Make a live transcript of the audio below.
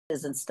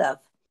and stuff.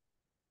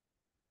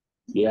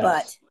 Yes.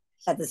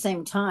 But at the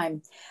same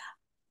time,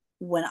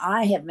 when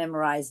I have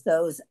memorized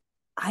those,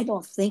 I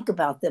don't think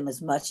about them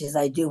as much as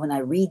I do when I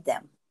read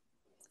them.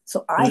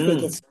 So I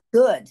think it's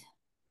good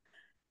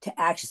to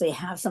actually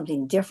have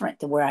something different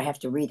to where I have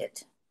to read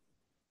it.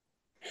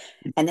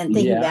 And then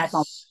thinking back on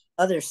what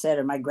others said,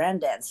 or my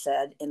granddad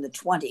said in the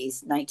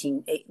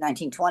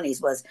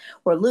 1920s, was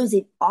we're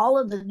losing all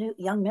of the new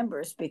young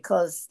members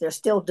because they're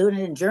still doing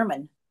it in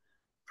German.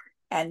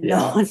 And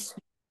no one's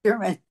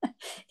German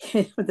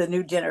with the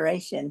new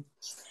generation.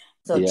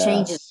 So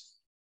change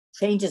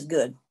is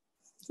good.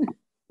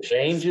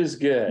 Change is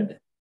good.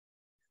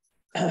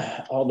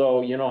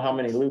 Although, you know how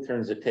many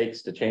Lutherans it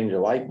takes to change a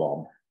light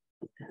bulb.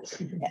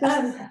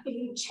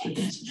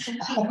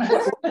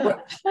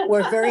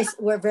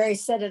 we're very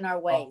set in our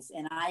ways,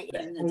 and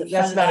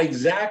that's not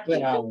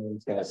exactly how I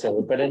was going to say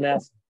it, but in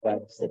essence,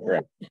 that's the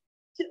correct.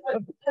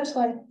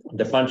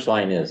 The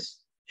punchline is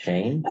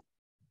change.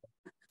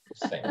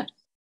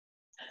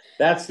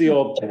 That's the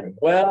old thing.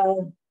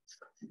 Well,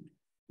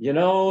 you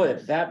know,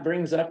 that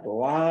brings up a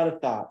lot of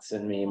thoughts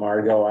in me,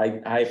 Margot.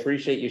 I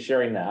appreciate you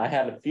sharing that. I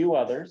had a few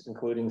others,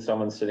 including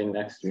someone sitting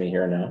next to me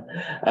here now,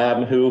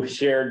 who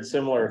shared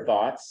similar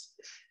thoughts.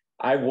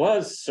 I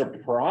was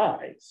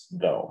surprised,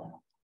 though,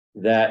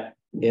 that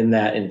in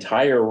that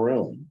entire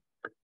room,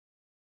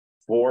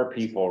 4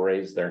 people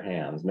raised their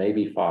hands,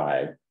 maybe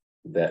 5,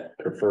 that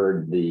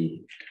preferred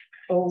the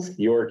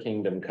your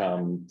kingdom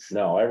come.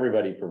 No,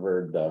 everybody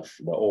preferred the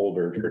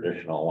older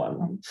traditional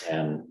one.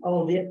 And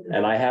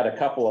I had a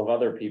couple of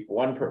other people.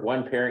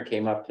 One parent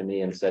came up to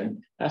me and said,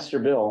 Pastor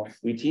Bill,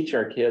 we teach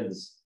our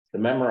kids to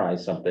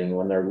memorize something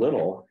when they're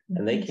little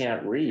and they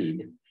can't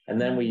read,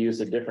 and then we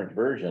use a different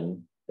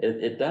version.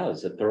 It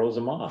throws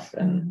them off.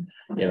 And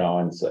you know,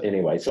 and so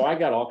anyway, so I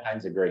got all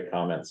kinds of great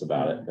comments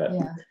about it. But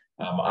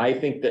I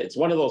think that it's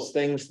one of those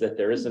things that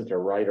there isn't a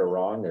right or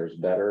wrong. There's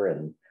better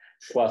and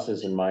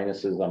pluses and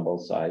minuses on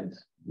both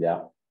sides.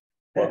 Yeah.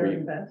 Better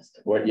and best.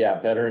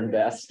 Better and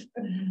best.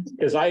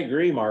 Because I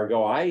agree,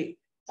 Margot.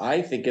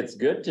 I think it's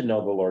good to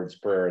know the Lord's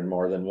Prayer in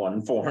more than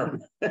one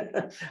form.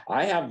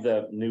 I have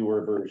the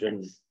newer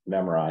version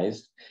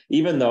memorized,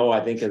 even though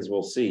I think, as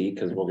we'll see,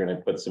 because we're going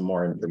to put some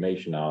more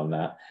information on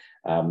that,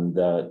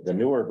 the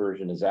newer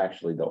version is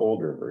actually the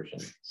older version.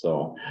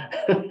 So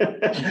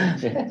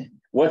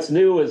what's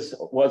new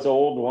was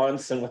old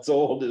once, and what's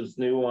old is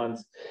new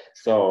once.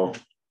 So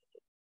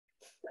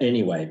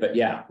anyway, but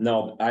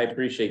I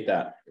appreciate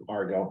that,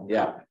 Margot.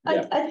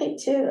 I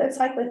think too, it's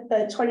like with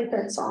the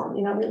 23rd Psalm,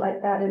 you know, we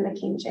like that in the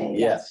King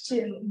James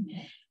too.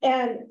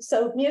 And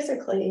so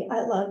musically,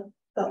 I love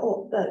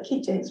the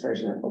King James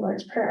version of the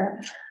Lord's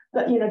Prayer,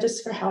 but you know,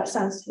 just for how it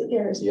sounds to the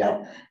ears.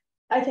 But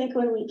I think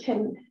when we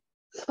can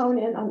hone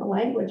in on the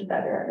language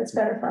better, it's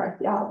better for our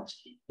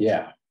theology.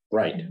 Yeah,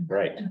 right.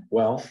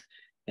 Well,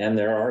 and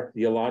there are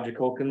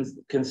theological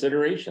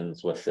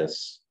considerations with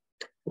this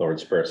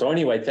Lord's Prayer. So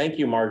anyway, thank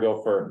you,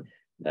 Margot, for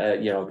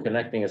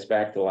connecting us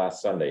back to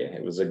last Sunday.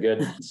 It was a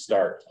good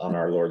start on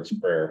our Lord's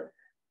Prayer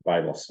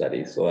Bible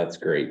study. So that's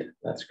great.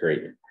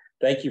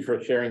 Thank you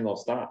for sharing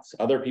those thoughts.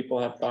 Other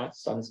people have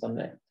thoughts on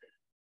Sunday?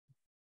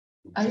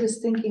 I was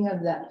thinking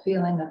of that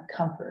feeling of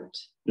comfort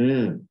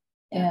and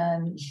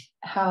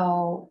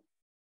how,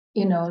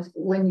 you know,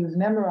 when you've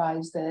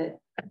memorized it,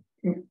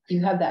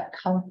 you have that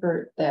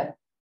comfort that,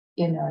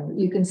 you know,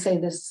 you can say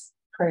this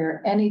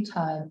prayer any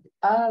time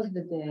of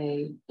the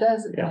day,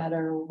 doesn't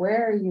matter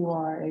where you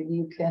are,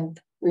 you can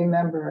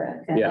remember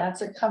it. And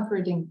that's a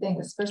comforting thing,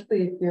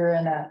 especially if you're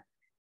in a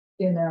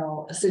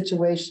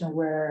situation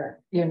where,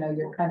 you know,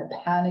 you're kind of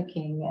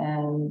panicking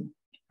and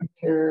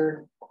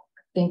you're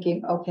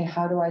thinking, okay,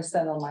 how do I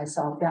settle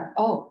myself down?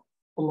 Oh,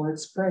 the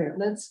Lord's Prayer.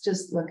 Let's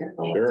just look at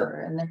the Lord's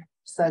Prayer. And then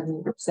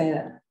suddenly say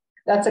that.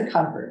 That's a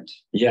comfort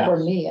for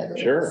me, at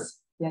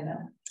least. You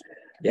know.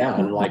 Yeah,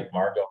 and like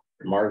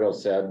Margot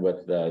said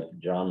with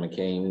John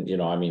McCain, you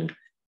know, I mean,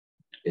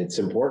 it's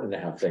important to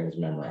have things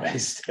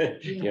memorized.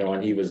 You know,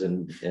 when he was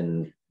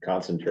in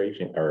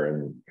concentration or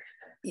in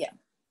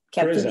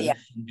prison in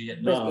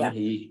Vietnam,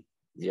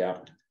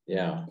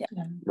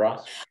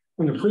 Ross?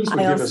 When the priest would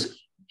give us...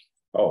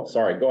 Oh,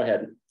 sorry, go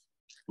ahead,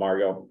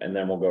 Margot, and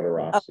then we'll go to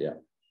Ross.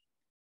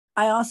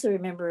 I also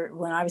remember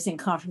when I was in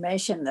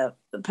confirmation, the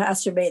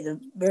pastor made the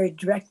very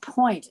direct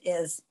point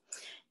is,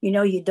 you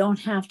know, you don't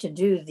have to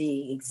do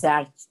the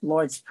exact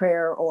Lord's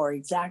Prayer or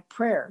exact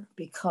prayer,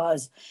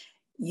 because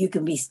you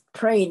can be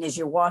praying as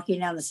you're walking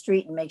down the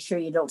street and make sure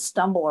you don't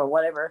stumble or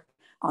whatever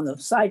on the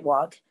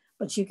sidewalk,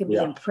 but you can be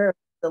in prayer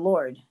with the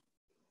Lord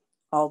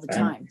all the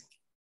time.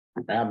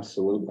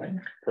 Absolutely.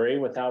 Pray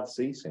without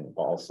ceasing,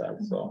 Paul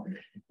said. So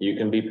you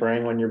can be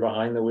praying when you're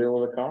behind the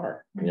wheel of the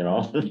car, you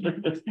know.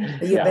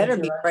 You better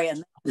be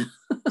praying.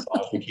 As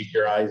long as you keep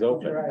your eyes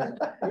open.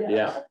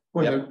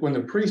 When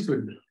the priest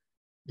would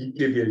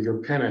give you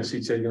your penance,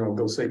 he'd say, you know,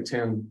 go say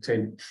 10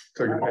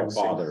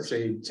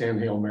 say 10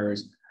 Hail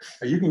Marys.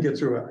 You can get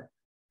through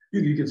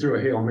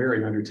a Hail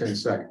Mary under 10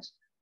 seconds.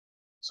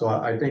 So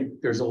I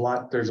think there's a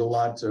lot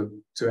to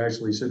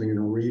actually sitting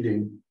and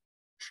reading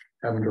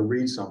having to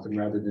read something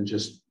rather than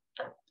just.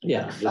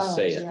 Just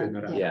say it. Spitting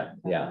it out.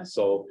 Yeah.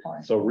 So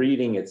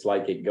reading, it's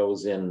like it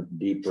goes in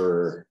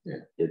deeper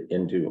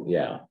into,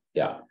 yeah.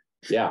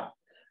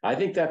 I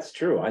think that's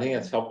true. I think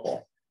that's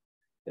helpful.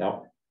 Yeah.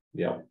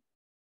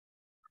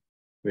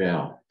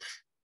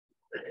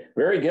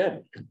 Very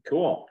good.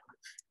 Cool.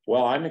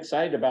 Well, I'm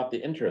excited about the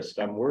interest.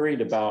 I'm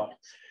worried about,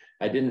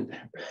 I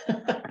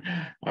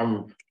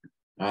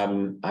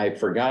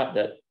forgot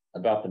that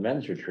about the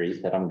men's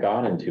retreat, that I'm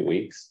gone in 2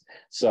 weeks.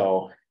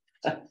 So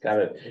I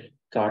gotta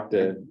talk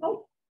to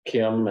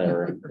Kim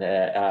or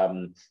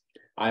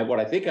what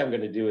I think I'm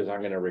going to do is I'm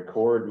going to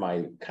record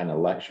my kind of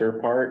lecture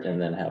part and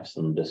then have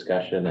some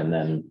discussion, and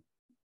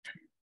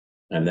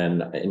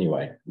then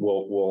anyway,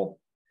 we'll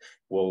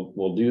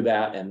do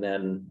that. And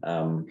then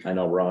I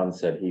know Ron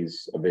said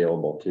he's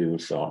available too.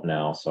 So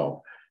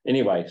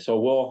anyway,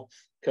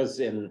 because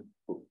in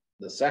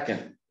the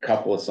second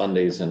couple of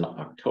Sundays in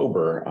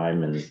October,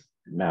 I'm in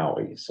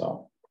Maui.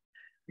 So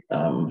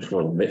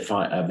for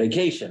a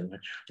vacation,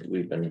 which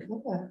we've been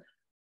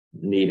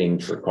needing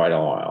for quite a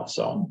while.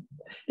 So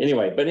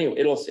anyway,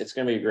 it's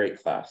going to be a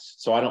great class.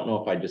 So I don't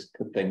know if I just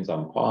put things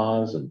on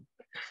pause, and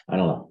I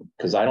don't know,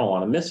 because I don't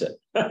want to miss it.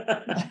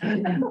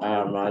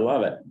 I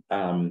love it.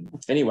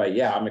 Anyway,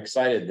 yeah, I'm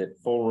excited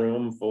that full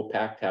room, full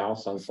packed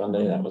house on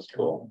Sunday. That was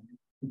cool.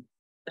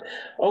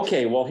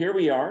 Okay, well, here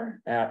we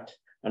are at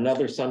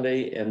another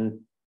Sunday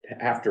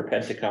after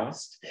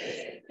Pentecost,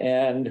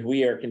 and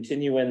we are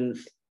continuing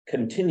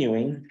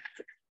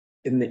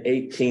in the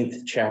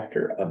 18th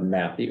chapter of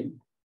Matthew,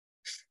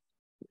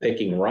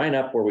 picking right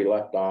up where we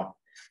left off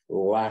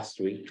last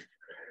week.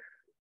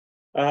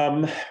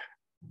 The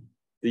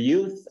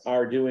youth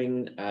are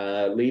leading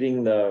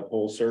the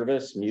whole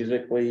service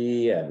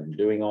musically and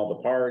doing all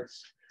the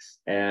parts,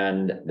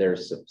 and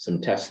there's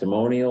some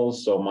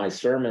testimonials. So my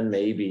sermon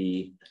may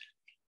be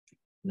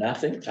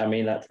nothing. I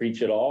may not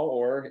preach at all,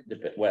 or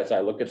as I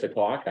look at the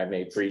clock, I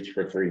may preach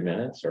for 3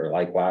 minutes, or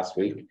like last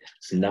week,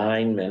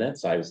 9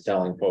 minutes. I was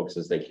telling folks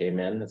as they came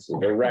in, this is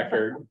a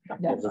record.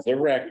 This is a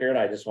record.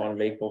 I just want to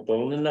make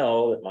people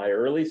know that my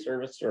early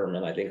service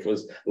sermon, I think,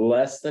 was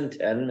less than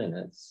 10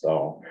 minutes.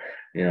 So,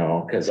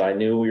 because I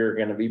knew we were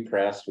going to be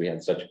pressed. We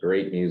had such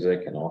great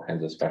music and all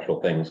kinds of special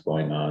things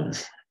going on.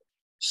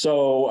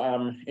 So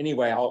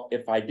anyway,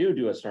 if I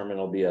do a sermon,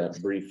 it'll be a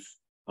brief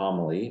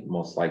homily,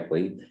 most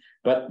likely.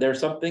 But there's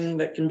something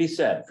that can be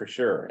said for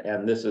sure.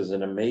 And this is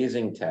an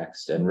amazing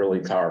text and really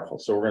powerful.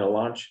 So we're going to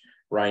launch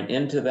right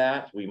into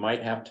that. We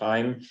might have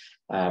time.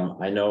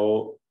 I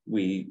know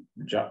we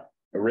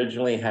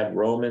originally had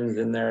Romans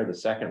in there, the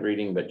second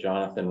reading, but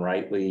Jonathan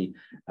rightly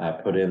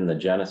put in the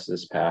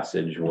Genesis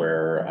passage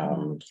where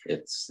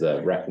it's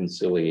the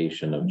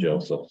reconciliation of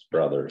Joseph's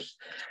brothers,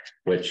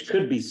 which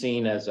could be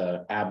seen as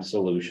an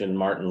absolution.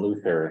 Martin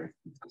Luther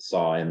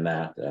saw in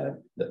that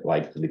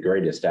like the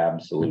greatest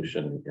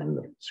absolution in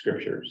the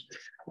scriptures.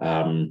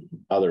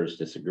 Others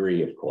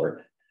disagree, of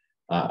course.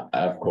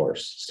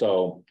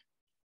 So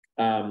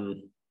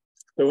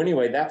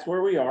anyway, that's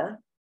where we are.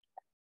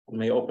 Let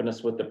me open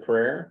us with the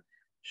prayer,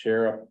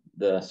 share up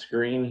the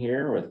screen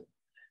here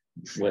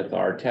with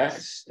our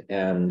text,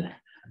 and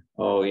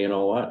you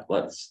know what?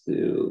 Let's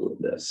do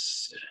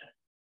this.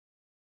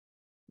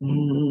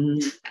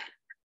 Let's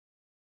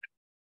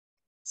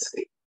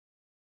see.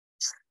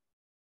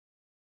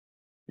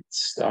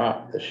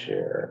 Stop the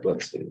share.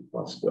 Let's see.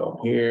 Let's go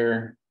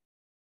here.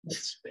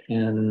 Let's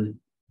pin.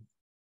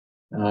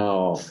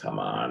 Oh, come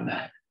on.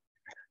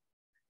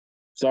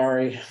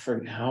 Sorry,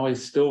 I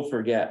always still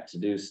forget to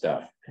do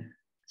stuff.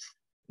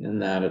 In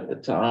that at the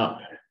top.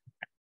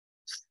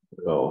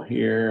 Go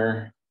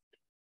here.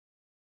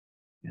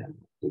 And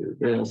do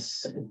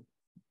this.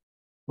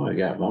 Oh, I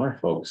got more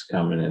folks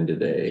coming in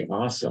today.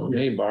 Awesome.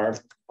 Hey, Barb.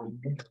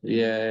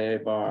 Yay,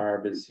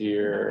 Barb is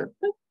here.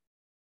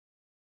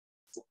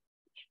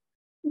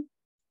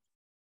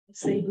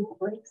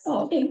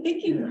 Oh, okay,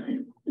 thank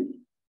you.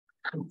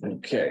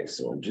 Okay,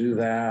 so we'll do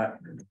that.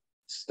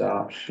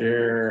 Stop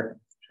share.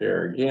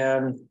 Share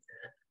again.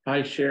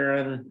 Hi,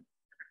 Sharon.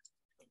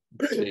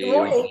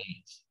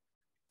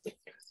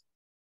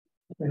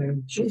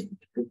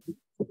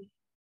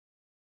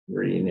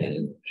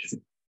 Rename.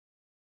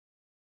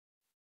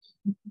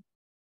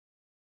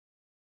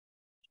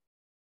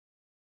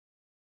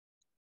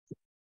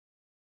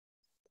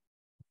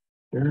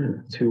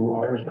 Sure, 2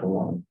 hours for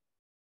one.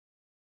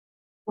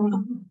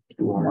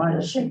 2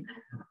 hours. There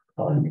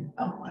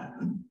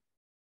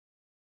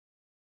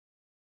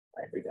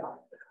we go.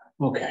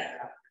 Okay.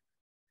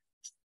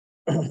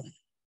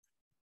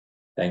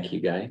 Thank you,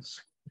 guys.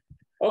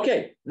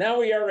 Okay, now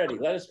we are ready.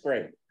 Let us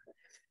pray.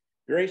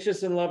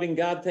 Gracious and loving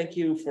God, thank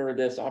you for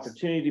this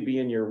opportunity to be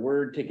in your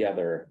word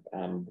together.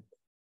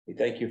 We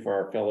thank you for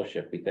our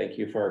fellowship. We thank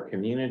you for our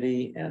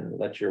community, and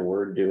let your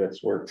word do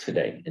its work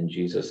today. In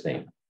Jesus'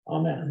 name,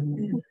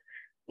 amen.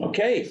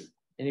 Okay,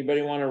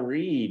 anybody want to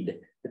read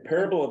the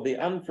parable of the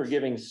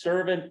unforgiving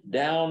servant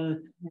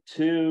down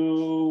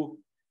to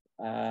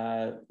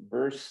the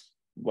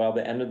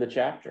end of the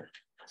chapter?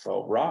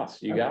 So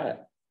Ross, you got it.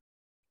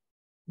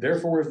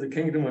 Therefore is the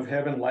kingdom of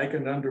heaven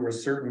likened unto a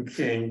certain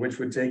king, which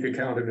would take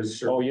account of his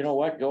servants. Oh, you know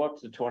what? Go up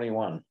to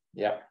 21.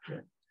 Yep.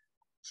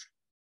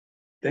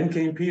 Then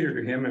came Peter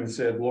to him and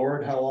said,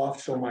 Lord, how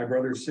oft shall my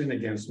brother sin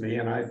against me,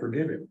 and I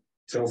forgive him?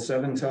 Till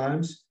 7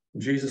 times?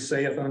 Jesus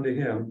saith unto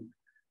him,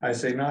 I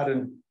say not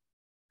unto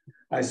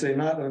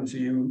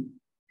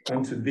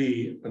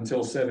thee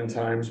until 7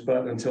 times,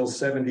 but until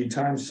 70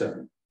 times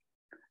 7.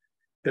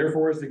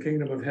 Therefore is the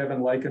kingdom of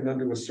heaven likened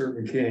unto a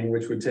certain king,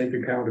 which would take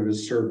account of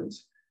his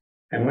servants.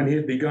 And when he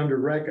had begun to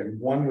reckon,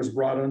 one was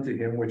brought unto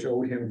him, which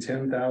owed him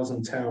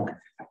 10,000 talents.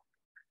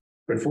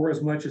 But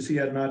forasmuch as he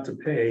had not to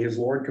pay, his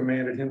Lord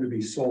commanded him to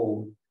be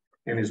sold,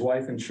 and his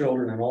wife and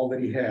children and all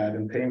that he had,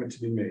 and payment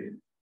to be made.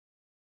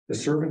 The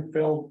servant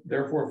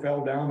therefore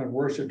fell down and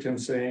worshipped him,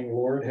 saying,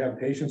 Lord, have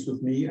patience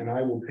with me, and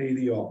I will pay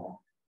thee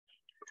all.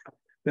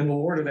 Then the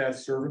Lord of that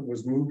servant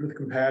was moved with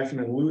compassion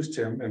and loosed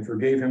him and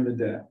forgave him the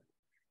debt.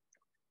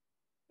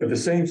 But the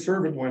same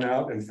servant went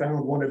out and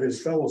found one of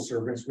his fellow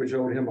servants, which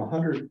owed him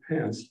 100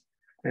 pence,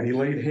 and he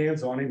laid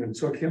hands on him and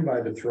took him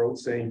by the throat,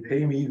 saying,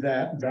 Pay me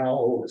that thou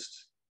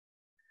owest.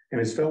 And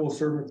his fellow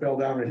servant fell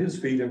down at his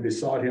feet and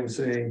besought him,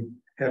 saying,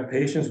 Have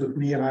patience with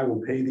me, and I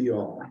will pay thee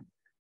all.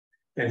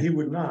 And he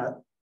would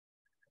not,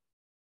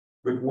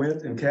 but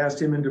went and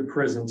cast him into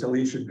prison till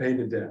he should pay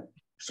the debt.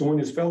 So when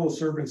his fellow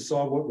servants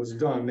saw what was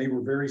done, they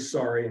were very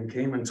sorry, and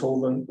came and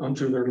told them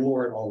unto their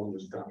Lord all that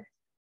was done.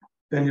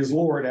 Then his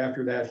Lord,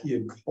 after that he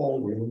had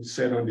called him,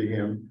 said unto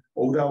him,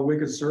 O thou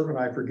wicked servant,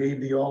 I forgave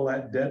thee all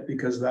that debt,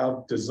 because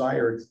thou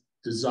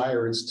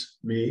desiredst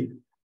me.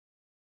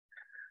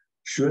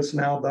 Shouldst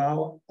now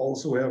thou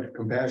also have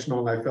compassion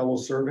on thy fellow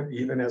servant,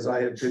 even as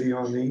I had pity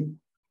on thee?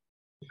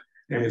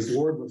 And his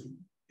Lord was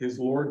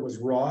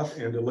wroth,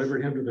 and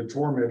delivered him to the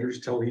tormentors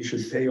till he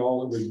should pay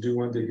all that was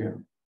due unto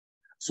him.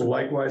 So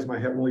likewise my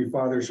heavenly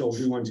Father shall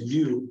do unto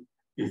you,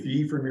 if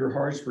ye from your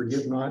hearts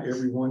forgive not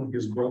every one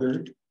his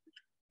brother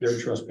their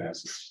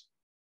trespasses.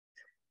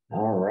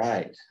 All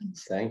right.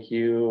 Thank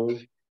you,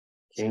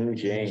 King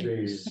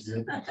James.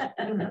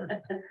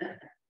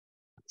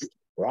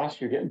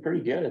 Ross, you're getting pretty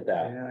good at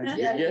that.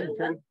 Yeah, You're getting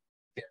pretty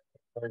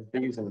good.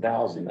 These and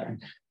thous in there.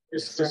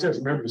 just have to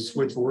remember to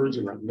switch words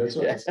around. That's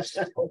all.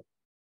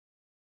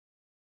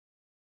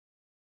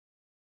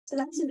 So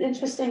that's an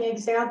interesting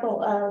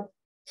example of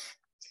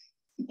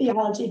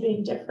theology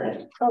being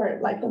different, or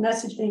like the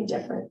message being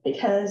different,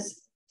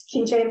 because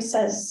King James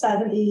says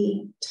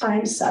 70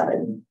 times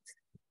 7.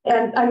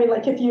 And I mean,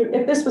 like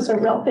if this was a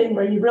real thing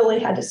where you really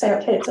had to say,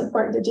 okay, it's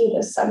important to do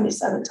this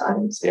 77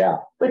 times. Yeah.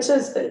 Which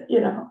is,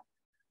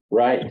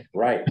 Right.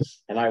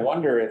 And I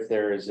wonder if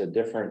there is a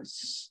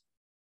difference.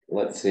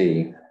 Let's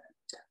see.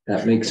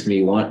 That makes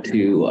me want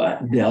to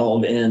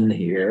delve in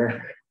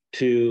here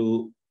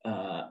to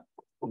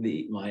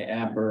my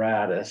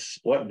apparatus.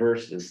 What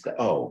verse is that?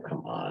 Oh,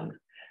 come on.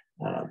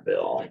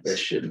 Bill, this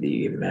should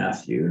be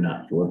Matthew,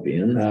 not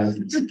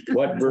Philippians.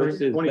 What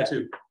verse is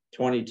 22?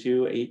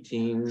 22,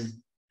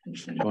 18,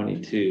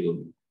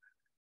 22.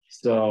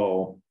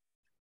 So,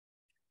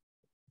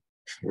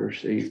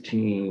 verse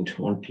 18,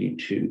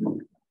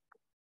 22.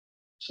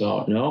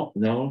 So,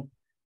 no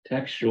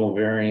textual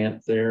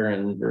variant there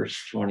in verse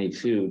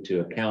 22 to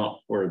account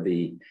for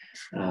the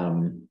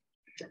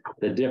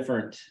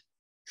different,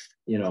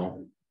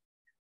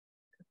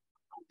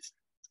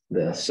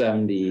 the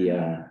 70,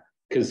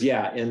 because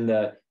in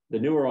the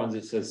newer ones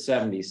it says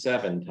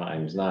 77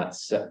 times, not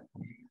 7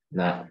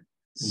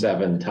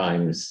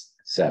 times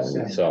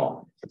 70.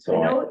 So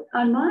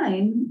on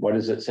mine, what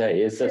does it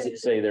say? Does it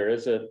say there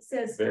is a? It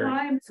says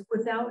times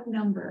without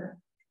number.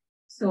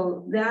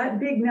 So that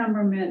big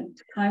number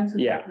meant times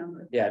without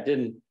number. Yeah, it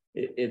didn't.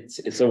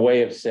 It's a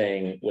way of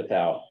saying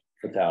without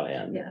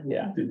end.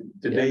 Yeah.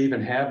 Did they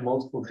even have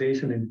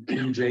multiplication in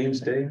King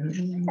James day?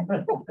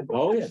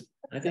 Oh yeah,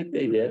 I think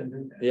they did.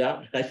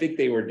 Yeah, I think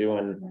they were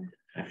doing.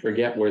 I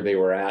forget where they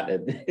were at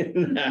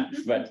in that,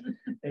 but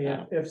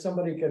if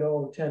somebody could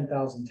owe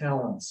 10,000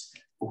 talents,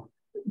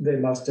 they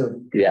must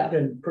have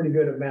been pretty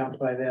good at math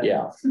by then.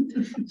 Yeah.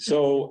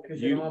 So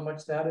because you know how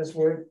much that is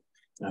worth.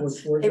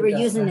 They were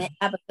using the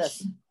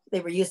abacus.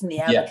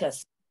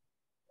 Yes.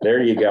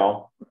 There you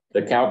go.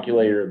 The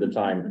calculator of the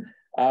time.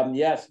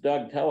 Yes,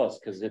 Doug, tell us,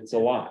 because it's a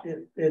lot.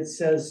 It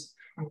says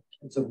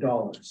it's of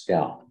dollars.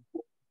 Yeah.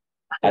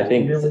 I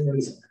think,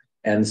 millions.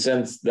 And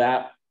since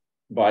that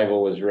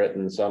Bible was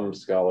written, some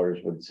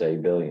scholars would say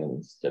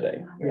billions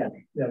today. Yeah,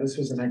 this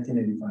was in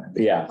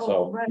 1985. Yeah,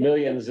 so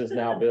millions is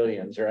now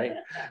billions, right?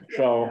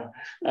 So,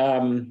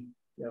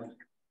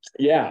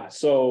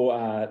 so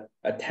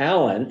a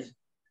talent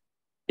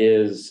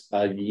is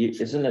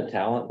isn't a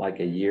talent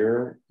like a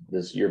year?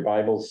 Does your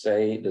Bible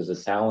say, is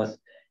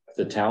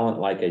the talent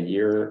like a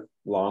year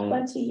long?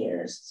 20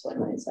 years is what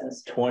mine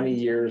says. 20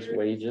 years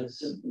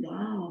wages.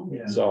 Wow.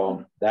 Yeah.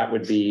 So that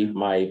would be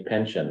my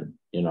pension,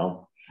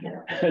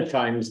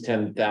 times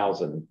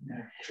 10,000.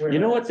 You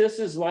know what this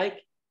is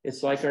like?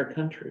 It's like our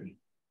country.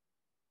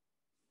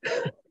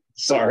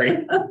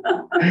 Sorry.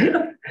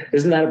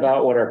 Isn't that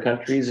about what our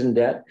country's in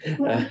debt?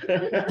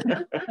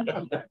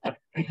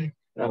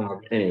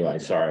 Anyway,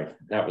 sorry,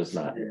 that was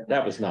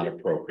not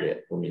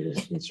appropriate for me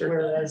to insert.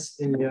 Whereas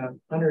the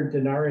 100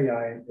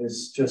 denarii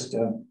is just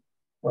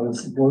what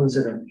was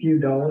it, a few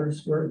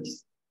dollars worth?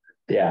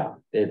 Yeah,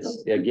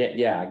 it's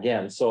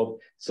again. So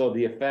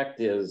the effect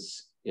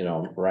is,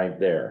 right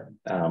there.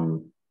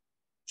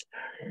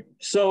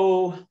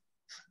 So,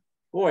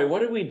 boy, what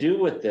do we do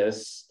with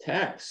this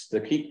text?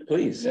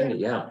 Please, Cindy,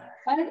 yeah.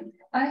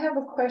 I have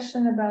a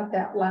question about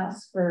that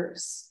last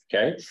verse.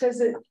 Okay. Because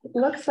it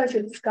looks like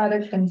it's got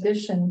a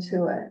condition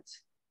to it.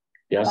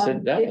 Yes,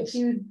 it does. If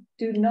you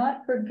do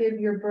not forgive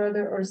your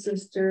brother or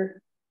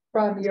sister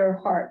from your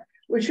heart,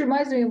 which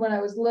reminds me of when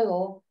I was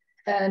little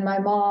and my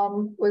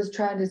mom was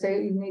trying to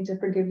say, you need to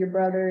forgive your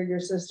brother,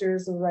 your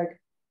sisters. I was like,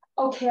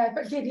 okay, I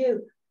forgive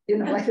you.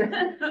 Like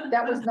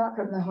that was not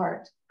from the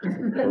heart.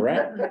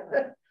 Correct.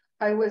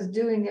 I was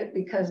doing it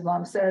because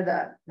mom said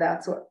that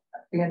that's what,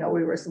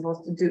 we were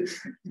supposed to do.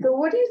 So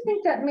what do you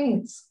think that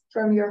means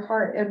from your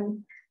heart?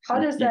 And how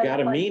does that? You got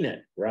to mean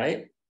it,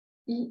 right?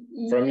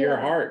 From your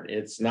heart.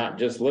 It's not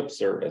just lip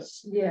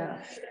service.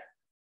 Yeah.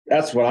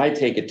 That's what I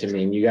take it to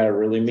mean. You got to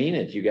really mean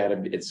it.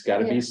 It's got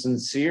to be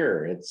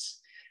sincere.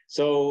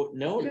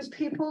 Do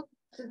people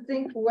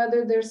think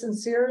whether they're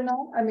sincere or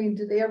not? I mean,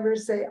 do they ever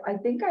say, I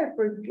think I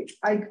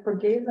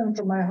forgave them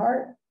from my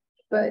heart?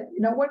 But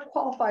what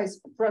qualifies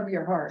from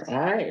your heart? All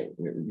right,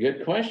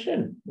 good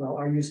question. Well,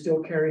 are you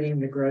still carrying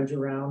the grudge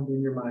around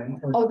in your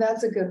mind? Oh,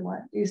 that's a good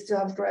one. Do you still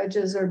have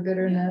grudges or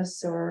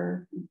bitterness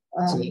or?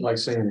 It's like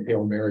saying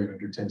Hail Mary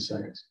under 10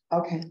 seconds.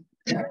 Okay.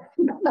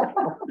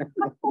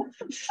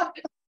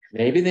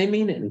 Maybe they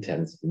mean it in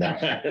 10. No.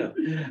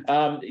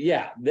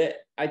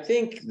 I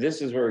think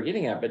this is where we're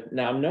getting at. But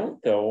now note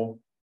though,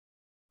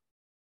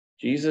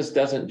 Jesus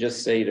doesn't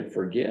just say to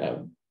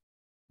forgive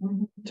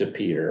to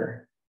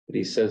Peter. But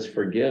he says,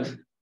 forgive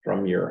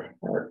from your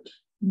heart.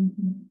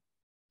 And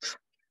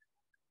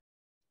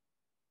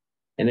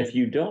if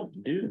you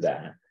don't do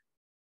that,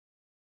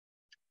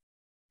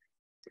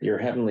 your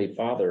heavenly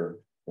Father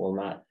will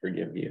not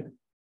forgive you.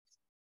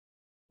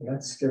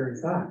 That's a scary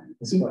thought.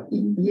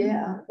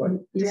 Yeah.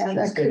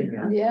 That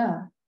could,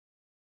 yeah.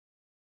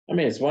 I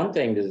mean, it's one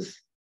thing to,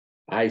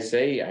 I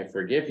say, I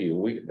forgive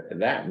you.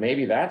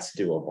 Maybe that's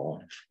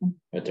doable,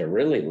 but to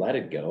really let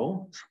it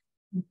go.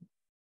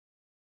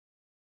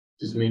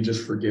 Does it mean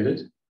just forget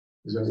it?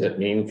 Does it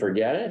mean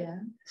forget it?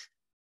 Yeah.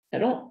 I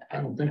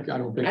don't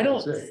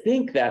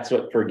think that's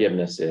what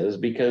forgiveness is,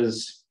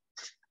 because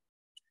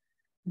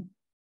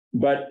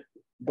but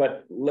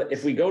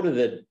if we go to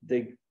the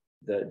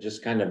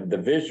just kind of the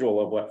visual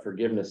of what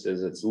forgiveness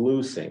is, it's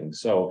loosing.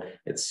 So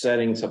it's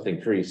setting something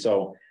free.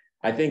 So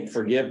I think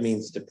forgive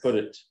means to put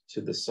it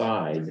to the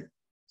side.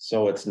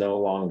 So it's no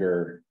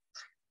longer,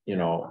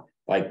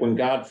 like when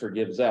God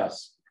forgives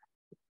us,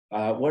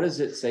 what does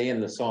it say in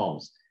the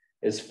Psalms?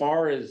 As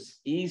far as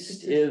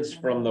east is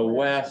from the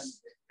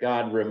west,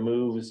 God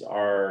removes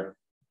our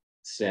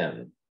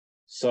sin.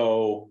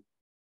 So.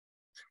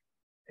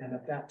 And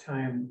at that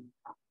time,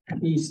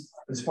 east,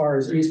 as far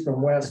as east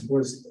from west,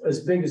 was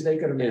as big as they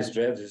could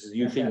imagine. As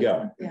you can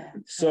go. Yeah.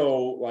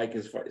 So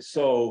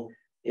so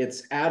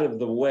it's out of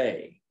the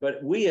way.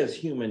 But we as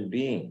human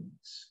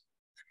beings,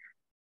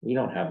 we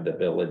don't have the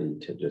ability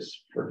to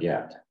just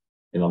forget.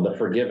 The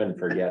forgive and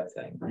forget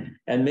thing.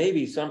 And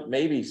maybe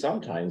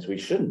sometimes we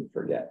shouldn't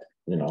forget.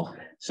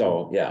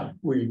 So yeah.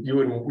 You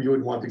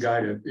wouldn't want the guy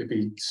to, if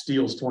he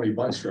steals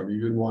 $20 from you,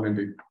 you wouldn't want him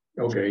to,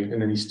 okay,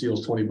 and then he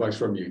steals $20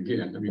 from you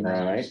again. I mean,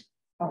 right.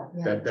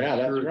 That's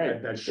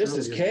right. This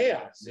is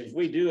chaos. If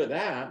we do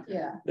that,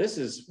 this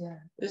is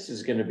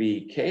going to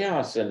be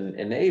chaos and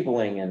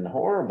enabling and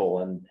horrible,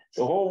 and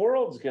the whole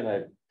world's going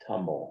to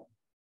tumble.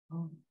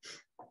 Kind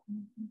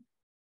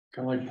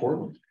of like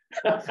Portland.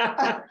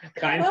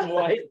 Kind of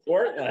like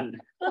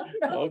Portland.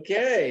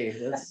 Okay,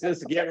 let's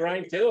just get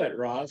right to it,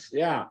 Ross.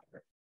 Yeah.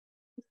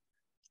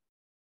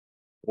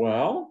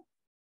 Well,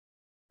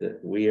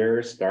 we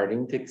are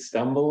starting to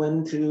stumble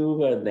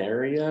into an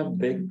area of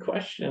big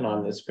question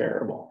on this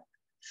parable.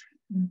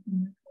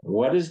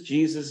 What is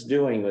Jesus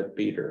doing with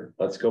Peter?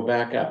 Let's go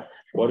back up.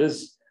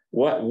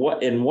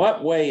 In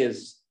what way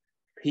is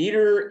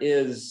Peter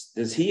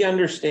does he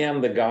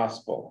understand the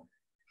gospel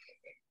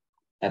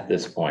at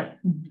this point?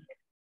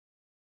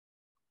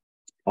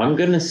 I'm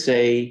going to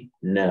say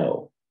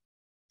no.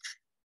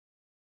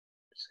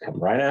 Just come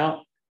right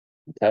out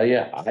and tell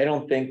you, I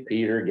don't think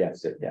Peter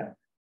gets it yet.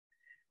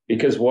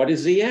 Because what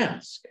does he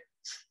ask?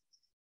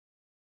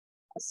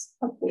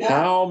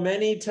 How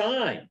many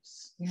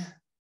times? Yeah.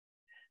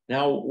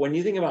 Now, when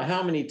you think about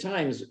how many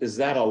times, is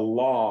that a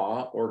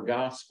law or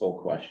gospel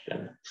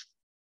question?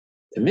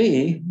 To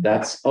me,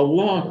 that's a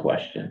law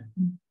question.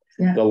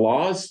 Yeah. The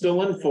law is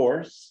still in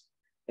force.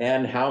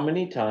 And how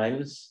many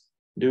times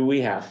do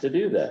we have to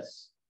do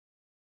this?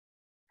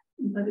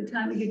 By the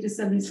time you get to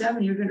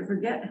 77, you're going to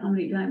forget how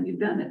many times you've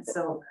done it.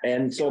 So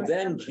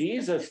then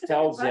Jesus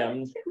tells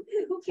him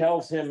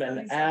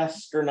an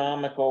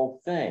astronomical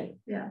thing.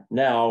 Yeah.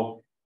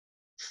 Now,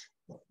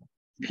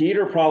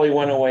 Peter probably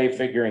went away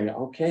figuring,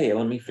 okay,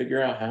 let me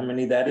figure out how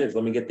many that is.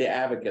 Let me get the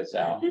abacus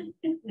out.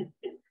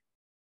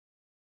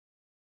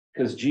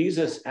 Because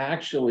Jesus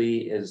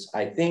actually is,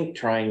 I think,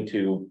 trying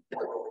to,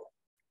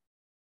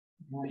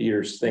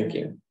 Peter's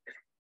thinking,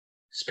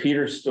 is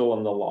Peter still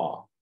in the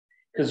law?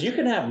 Because you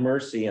can have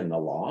mercy in the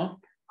law.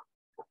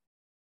 I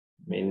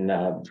mean,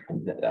 I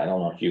don't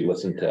know if you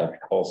listen to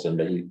Olson,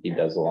 but he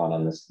does a lot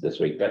on this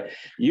week, but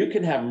you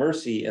can have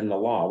mercy in the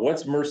law.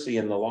 What's mercy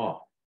in the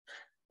law?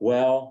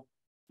 Well,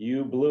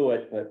 you blew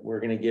it, but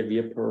we're going to give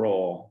you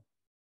parole.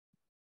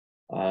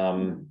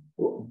 I'm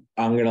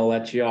going to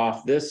let you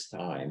off this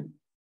time.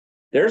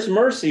 There's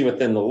mercy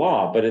within the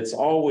law, but it's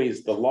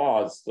always, the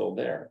law is still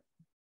there.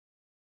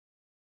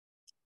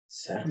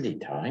 70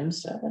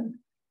 times 7.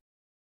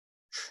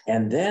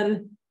 And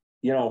then,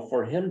 you know,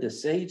 for him to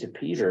say to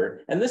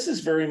Peter, and this is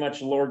very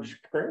much Lord's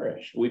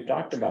Prayer-ish. We've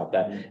talked about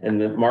that. And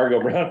then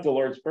Margot brought up the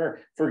Lord's Prayer.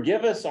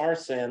 Forgive us our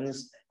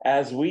sins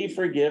as we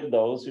forgive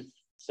those who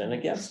sin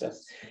against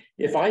us.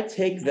 If I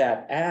take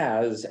that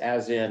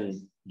as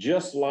in,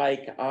 just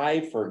like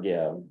I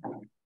forgive,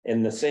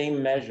 in the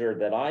same measure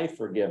that I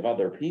forgive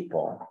other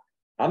people,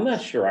 I'm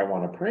not sure I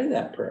want to pray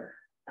that prayer.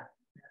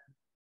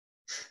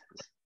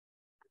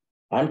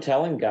 I'm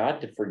telling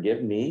God to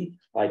forgive me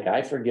like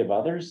I forgive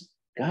others.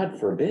 God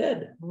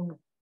forbid.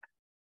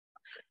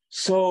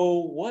 So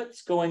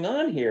what's going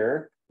on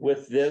here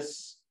with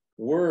this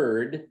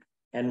word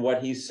and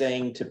what he's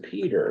saying to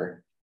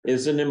Peter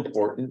is an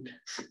important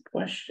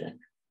question.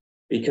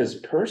 Because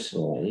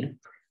personally,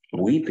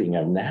 weeping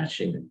and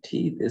gnashing of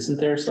teeth, isn't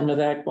there some of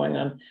that going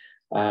on?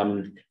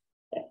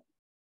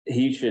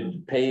 He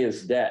should pay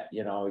his debt.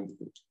 You know,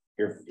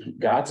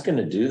 God's going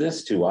to do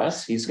this to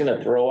us. He's going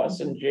to throw us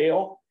in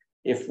jail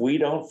if we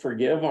don't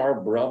forgive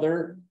our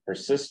brother or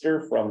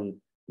sister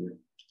from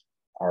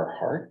our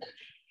heart.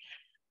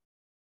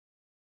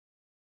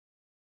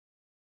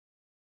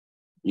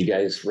 You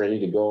guys ready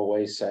to go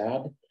away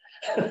sad?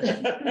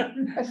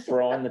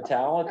 Throw in the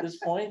towel at this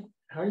point?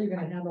 How are you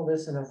going to handle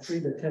this in a 3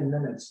 to 10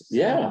 minutes?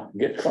 Yeah,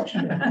 good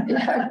question.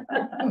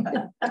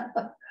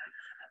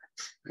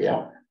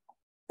 Yeah.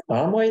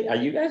 Wait,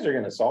 you guys are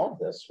going to solve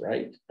this,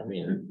 right? I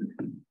mean,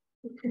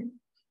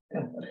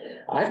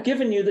 I've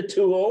given you the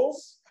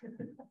tools.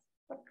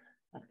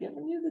 I've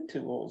given you the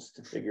tools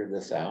to figure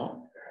this out.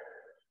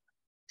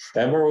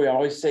 Remember, we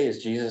always say,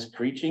 is Jesus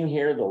preaching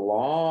here the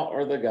law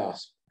or the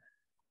gospel?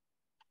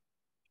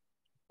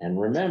 And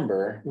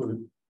remember,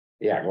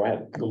 yeah, go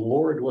ahead. The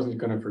Lord wasn't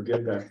going to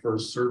forgive that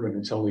first servant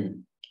until he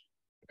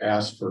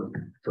asked for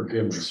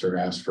forgiveness, or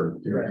asked for,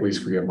 you know, please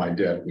forgive my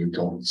debt. You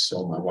don't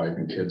sell my wife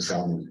and kids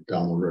down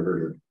the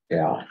river.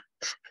 Yeah.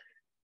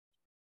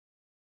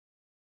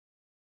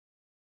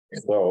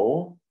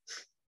 So,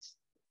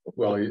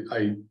 well,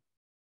 I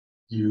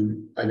think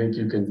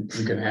you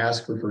can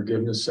ask for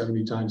forgiveness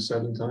 70 times,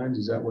 7 times.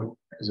 Is that what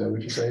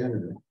you're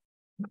saying?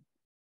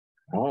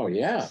 oh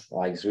yeah,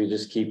 like, so we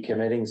just keep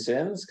committing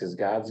sins because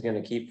God's going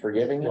to keep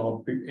forgiving them.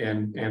 Well,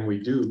 and we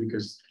do,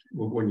 because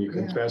when you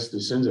confess the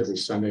sins every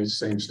Sunday, it's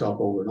the same stuff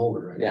over and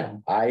over, right? Yeah,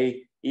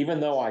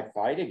 even though I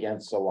fight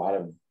against a lot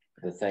of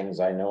the things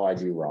I know I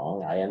do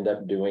wrong, I end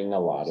up doing a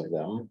lot of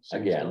them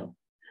again.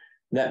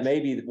 That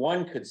maybe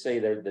one could say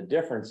that the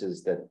difference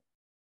is that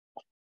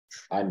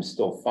I'm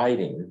still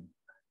fighting,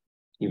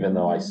 even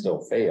though I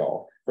still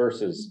fail,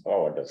 versus,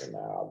 oh, it doesn't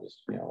matter, I'll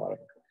just, you know,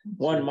 whatever.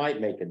 One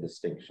might make a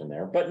distinction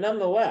there, but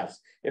nonetheless,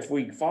 if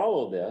we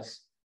follow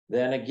this,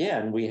 then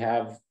again, we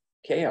have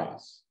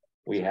chaos.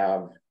 We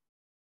have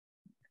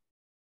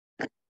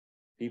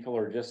people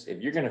are just,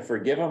 if you're going to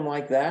forgive them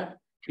like that,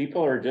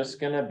 people are just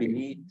going to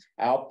be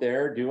out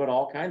there doing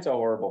all kinds of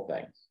horrible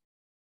things,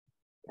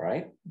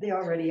 right? They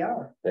already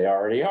are. They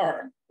already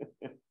are.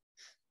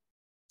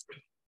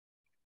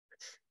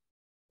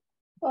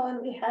 Well,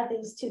 and we have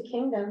these two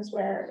kingdoms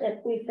where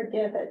if we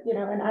forgive it, you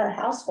know, in our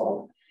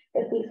household,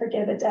 if we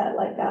forgive a debt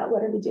like that,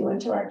 what are we doing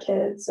to our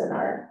kids and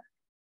our,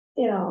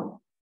 you know,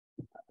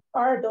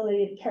 our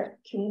ability to care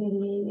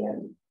community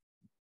and.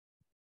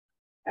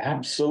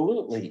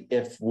 Absolutely.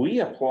 If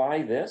we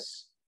apply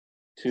this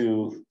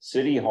to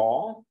City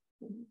Hall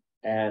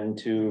and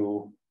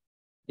to,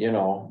 you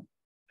know,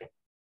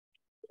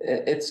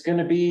 it's going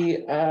to be,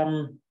 you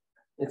know,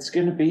 it's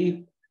going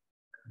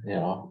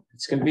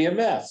to be a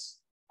mess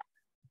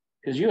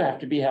because you have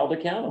to be held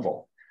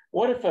accountable.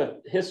 What if a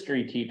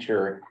history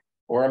teacher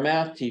or a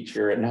math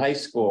teacher in high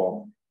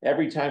school,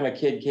 every time a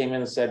kid came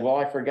in and said, well,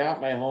 I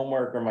forgot my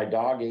homework or my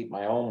dog ate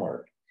my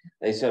homework,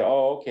 they said,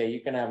 oh, okay,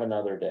 you can have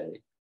another day.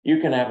 You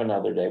can have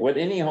another day. Would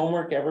any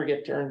homework ever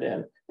get turned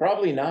in?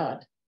 Probably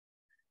not.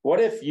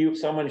 What if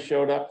someone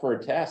showed up for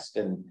a test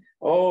and,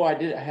 oh,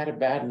 I had a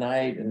bad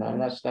night and I'm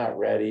just not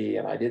ready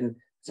and I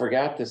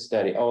forgot to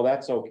study. Oh,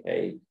 that's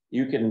okay.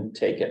 You can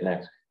take it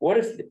next. What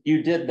if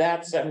you did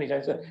that 70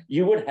 times?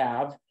 You would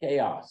have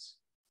chaos.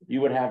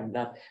 You would have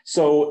nothing.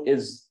 So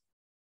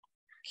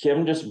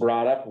Kim just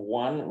brought up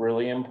one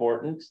really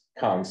important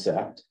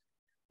concept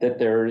that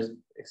there's,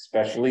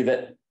 especially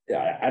that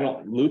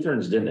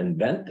Lutherans didn't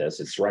invent this.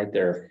 It's right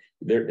there.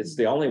 It's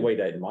the only way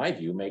that, in my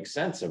view, makes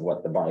sense of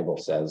what the Bible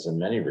says in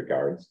many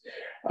regards,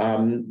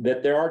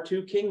 that there are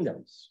two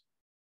kingdoms.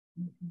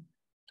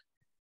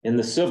 In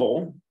the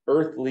civil,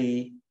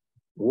 earthly,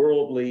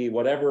 worldly,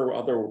 whatever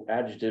other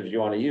adjectives you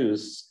want to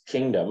use,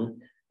 kingdom,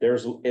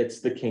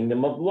 it's the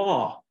kingdom of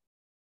law.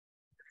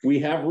 We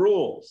have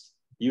rules.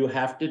 You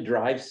have to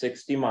drive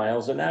 60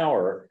 miles an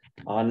hour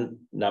on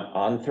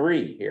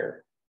 3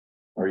 here,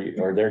 or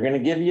they're going to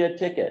give you a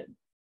ticket.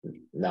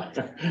 No,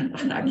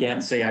 I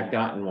can't say I've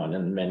gotten one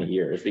in many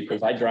years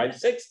because I drive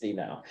 60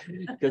 now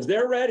because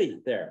they're ready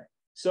there.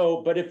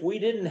 So, but if we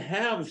didn't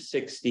have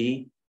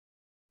 60,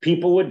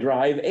 people would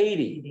drive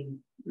 80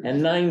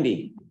 and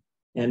 90.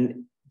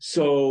 And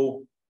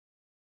so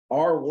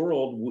our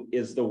world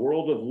is the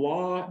world of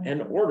law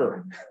and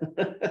order.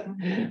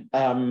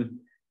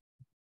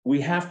 We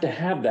have to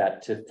have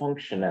that to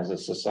function as a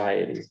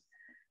society.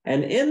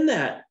 And in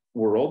that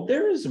world,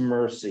 there is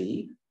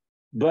mercy,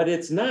 but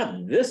it's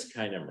not this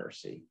kind of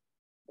mercy.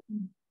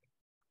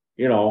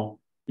 You know,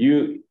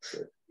 we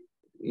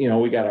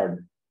got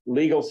our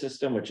legal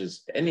system, which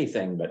is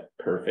anything but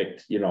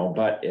perfect,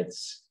 but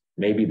it's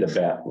maybe the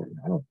best.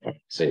 I don't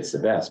say it's the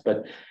best,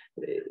 but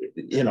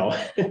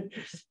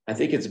I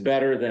think it's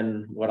better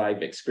than what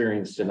I've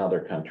experienced in other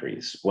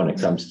countries when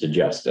it comes to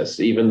justice,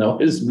 even though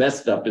as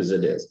messed up as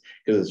it is,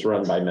 because it's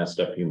run by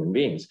messed up human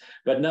beings.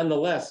 But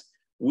nonetheless,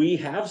 we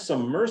have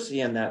some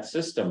mercy in that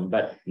system,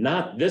 but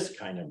not this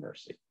kind of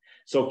mercy.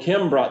 So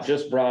Kim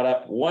just brought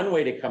up one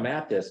way to come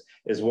at this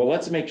is, well,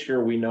 let's make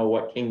sure we know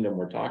what kingdom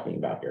we're talking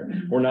about here.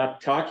 We're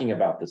not talking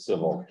about the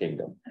civil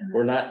kingdom.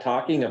 We're not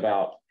talking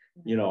about,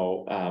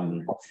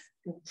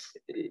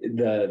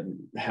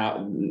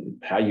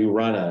 how you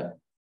run a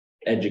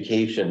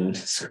education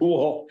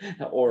school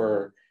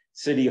or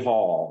city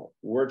hall.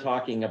 We're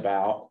talking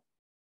about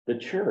the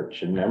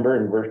church. And remember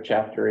in verse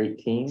chapter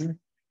 18,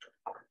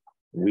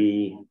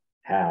 we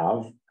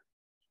have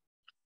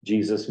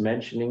Jesus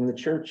mentioning the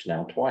church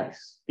now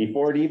twice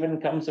before it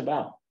even comes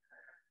about.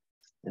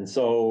 And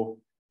so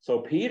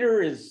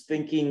Peter is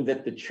thinking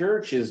that the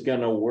church is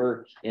going to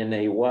work in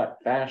a what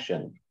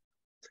fashion?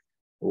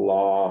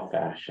 Law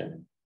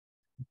fashion.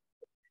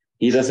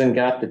 He doesn't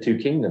got the 2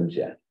 kingdoms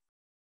yet.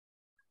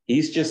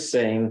 He's just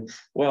saying,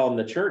 well, in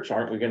the church,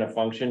 aren't we going to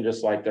function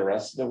just like the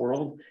rest of the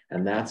world?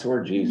 And that's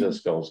where Jesus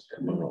goes,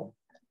 come on.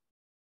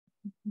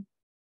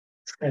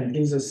 And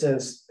Jesus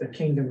says the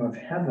kingdom of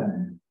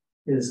heaven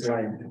is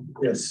like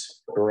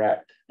this.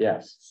 Correct.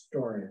 Yes.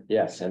 Story.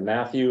 Yes. And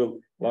Matthew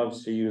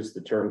loves to use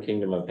the term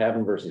kingdom of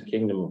heaven versus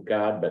kingdom of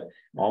God, but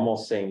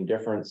almost same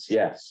difference.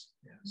 Yes.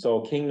 Yeah.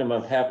 So kingdom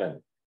of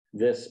heaven,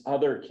 this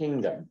other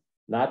kingdom,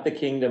 not the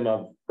kingdom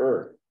of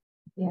earth.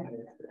 Yeah.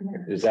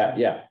 Is that,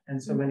 yeah.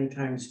 And so many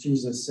times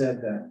Jesus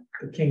said that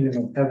the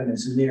kingdom of heaven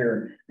is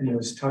near, and he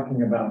was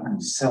talking about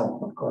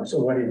himself, of course,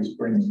 or what he was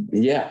bringing.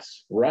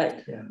 Yes,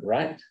 right. Yeah.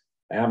 Right.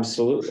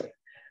 Absolutely.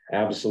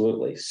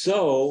 Absolutely.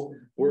 So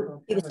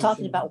he was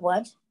talking about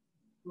what?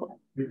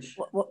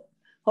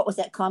 What was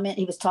that comment?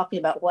 He was talking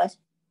about what?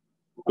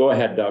 Go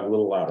ahead, Doug, a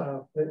little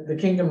louder. The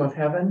kingdom of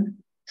heaven,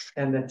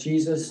 and that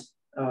Jesus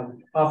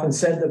often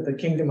said that the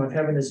kingdom of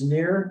heaven is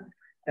near,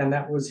 and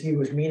he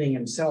was meaning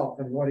himself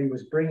and what he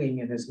was bringing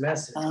in his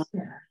message.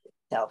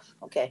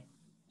 Okay,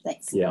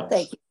 thanks. Yeah,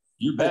 thank you.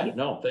 You bet. Thank you.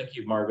 No, thank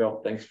you,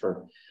 Margot. Thanks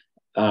for.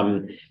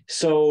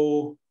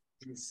 So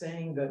he's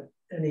saying that,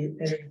 and he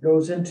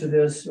goes into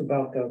this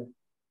about the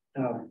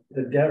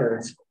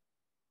debtors,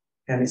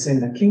 and he's saying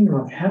the kingdom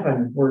of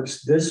heaven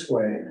works this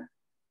way,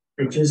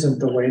 which isn't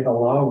the way the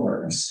law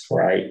works.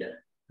 Right.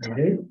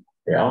 Right.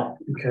 Yeah.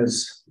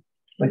 Because,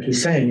 like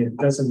he's saying, it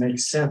doesn't make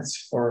sense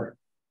for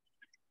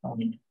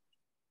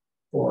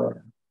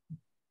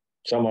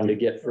someone to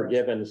get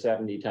forgiven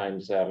 70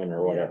 times 7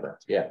 or whatever.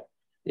 Yeah.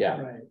 Yeah.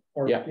 Right.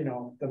 Or,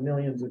 the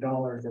millions of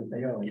dollars that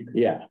they owe.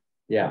 Yeah.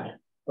 Yeah.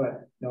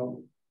 But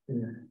no,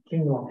 in the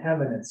kingdom of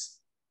heaven, it's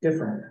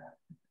different.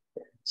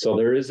 So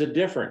there is a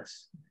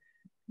difference.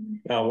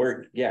 Now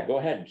go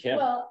ahead, Kim.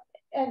 Well,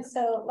 and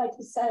so, like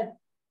you said,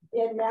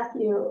 in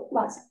Matthew,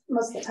 most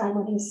of the time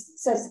when he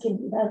says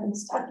kingdom of heaven,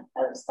 he's talking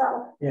about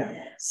himself.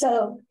 Yeah.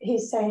 So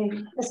he's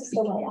saying, this is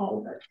the way I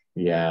work.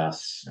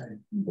 Yes. Right.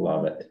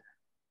 Love it.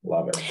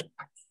 Love it.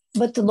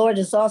 But the Lord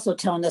is also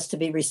telling us to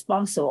be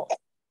responsible.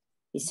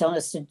 He's telling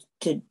us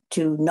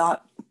to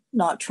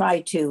not try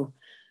to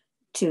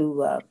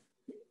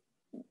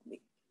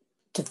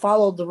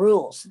follow the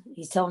rules.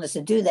 He's telling us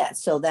to do that.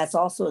 So that's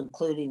also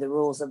including the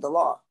rules of the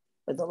law,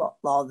 or the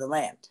law of the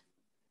land.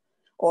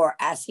 Or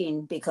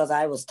asking because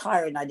I was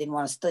tired and I didn't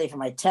want to study for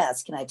my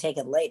test, can I take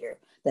it later?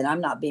 Then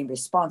I'm not being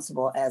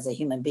responsible as a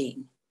human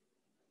being.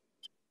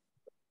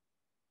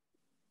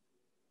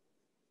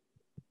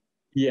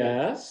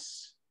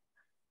 Yes,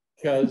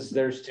 because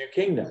there's 2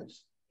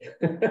 kingdoms.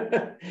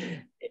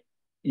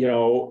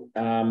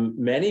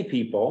 Many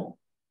people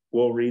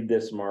will read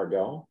this,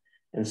 Margot,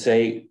 and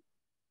say,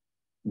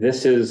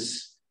 this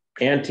is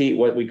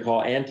what we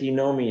call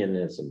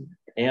antinomianism,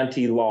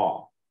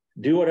 anti-law.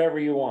 Do whatever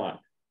you want.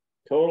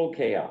 Total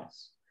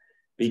chaos.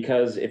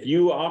 Because if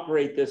you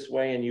operate this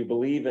way and you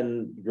believe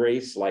in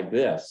grace like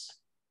this,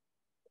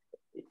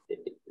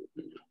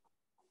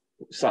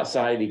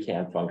 society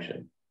can't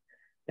function.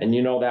 And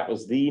that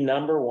was the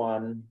number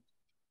one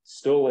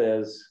still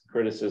is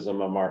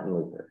criticism of Martin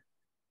Luther.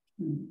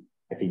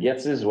 If he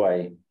gets his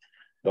way,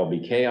 there'll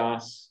be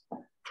chaos,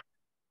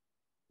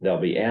 there'll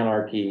be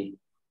anarchy,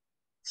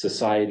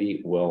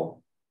 society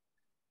will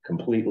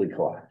completely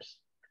collapse.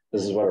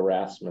 This is what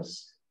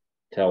Erasmus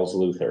tells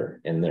Luther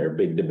in their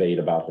big debate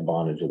about the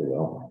bondage of the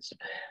will.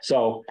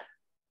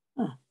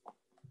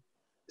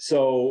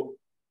 So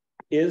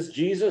is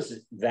Jesus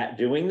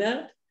doing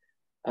that?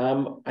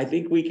 I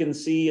think we can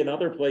see in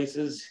other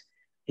places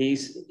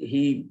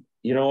he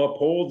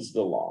upholds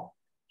the law.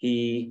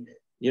 He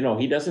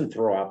doesn't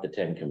throw out the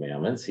 10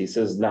 commandments. He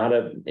says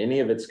any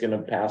of it's going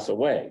to pass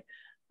away.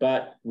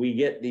 But we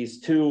get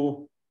these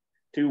two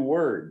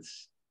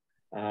words.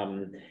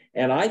 And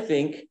I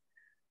think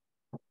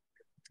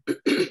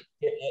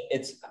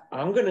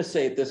I'm going to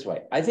say it this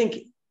way. I think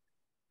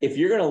if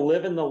you're going to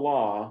live in the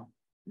law,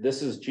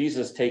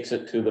 Jesus takes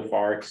it to the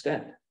far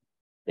extent.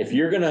 If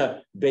you're going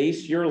to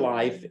base your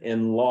life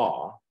in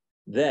law,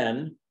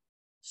 then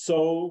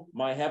so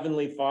my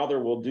heavenly Father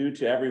will do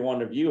to every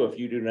one of you if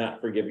you do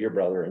not forgive your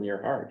brother in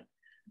your heart.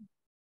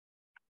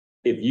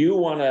 If you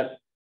want to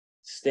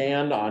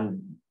stand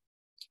on,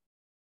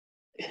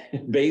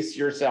 base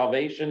your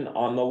salvation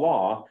on the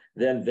law,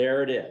 then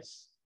there it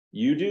is.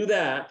 You do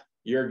that,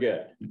 you're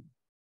good.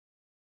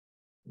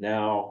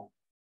 Now,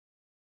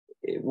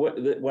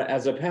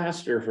 as a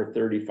pastor for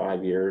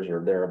 35 years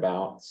or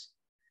thereabouts,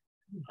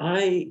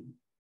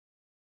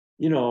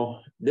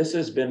 this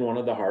has been one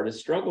of the hardest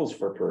struggles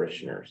for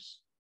parishioners,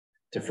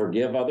 to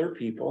forgive other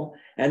people.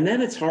 And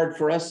then it's hard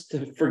for us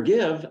to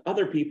forgive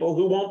other people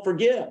who won't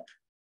forgive.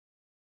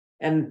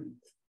 And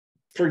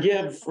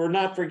forgive for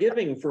not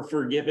forgiving, for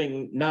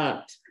forgiving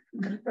not.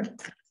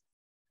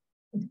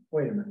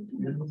 Wait a minute.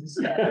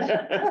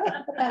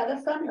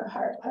 The from your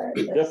heart part.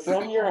 The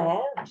from your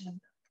heart.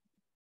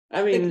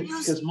 I mean,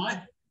 because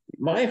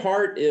my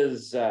heart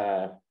is,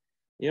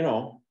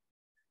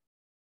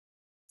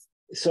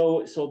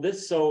 so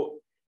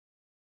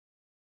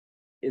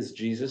is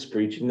Jesus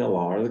preaching the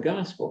law or the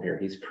gospel here?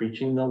 He's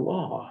preaching the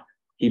law.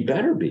 He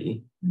better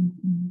be.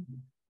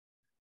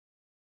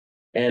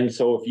 And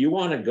so if you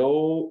want to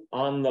go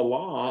on the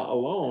law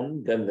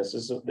alone, then this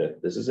is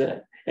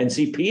it. And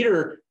see,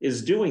 Peter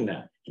is doing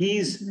that.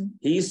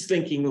 He's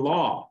thinking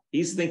law.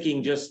 He's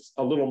thinking just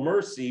a little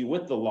mercy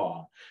with the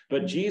law.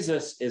 But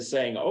Jesus is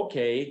saying,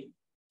 okay,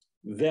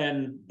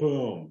 then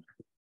boom.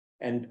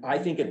 And I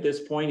think at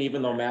this point,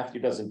 even though Matthew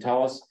doesn't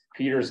tell us,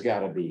 Peter's got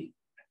to be,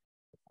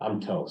 I'm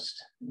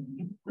toast.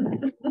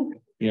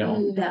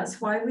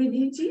 That's why we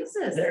need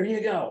Jesus. There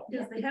you go.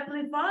 Because the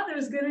Heavenly Father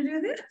is going to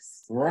do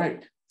this.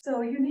 Right.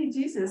 So you need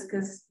Jesus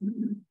because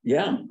we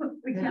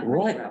can't.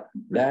 Right.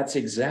 That's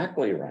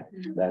exactly right.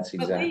 That's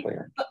exactly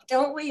right. But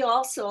don't we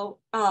also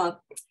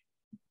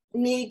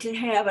need to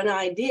have an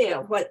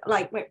idea what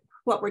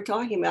we're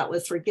talking about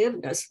with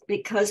forgiveness,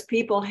 because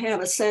people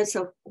have a sense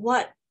of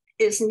what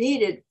is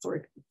needed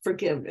for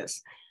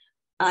forgiveness.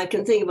 I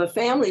can think of a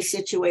family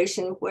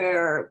situation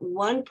where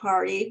one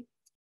party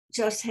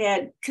just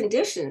had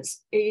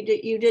conditions.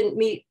 You didn't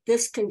meet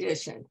this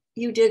condition.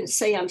 You didn't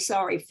say I'm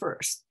sorry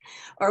first,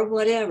 or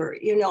whatever,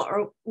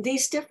 or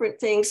these different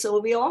things.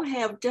 So we all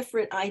have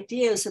different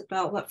ideas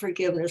about what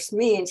forgiveness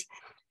means.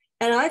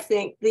 And I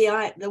think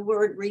the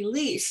word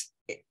release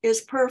is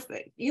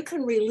perfect. You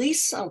can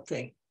release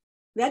something.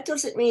 That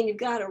doesn't mean you've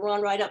got to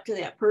run right up to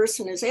that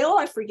person and say, oh,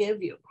 I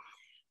forgive you.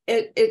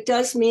 It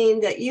does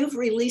mean that you've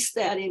released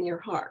that in your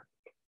heart.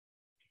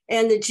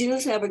 And the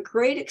Jews have a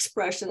great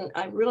expression.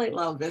 I really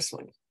love this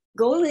one.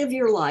 Go live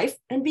your life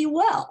and be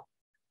well.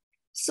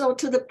 So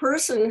to the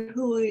person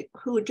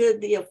who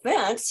did the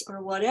offense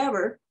or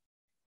whatever,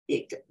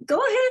 go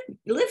ahead,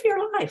 live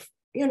your life,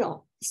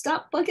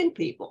 stop bugging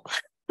people.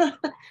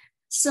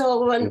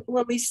 So when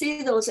we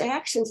see those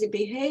actions, the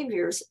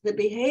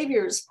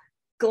behaviors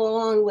go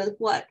on with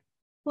what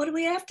do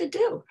we have to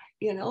do,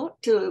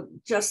 to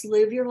just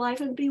live your life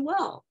and be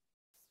well.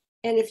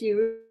 And if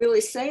you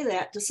really say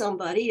that to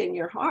somebody in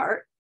your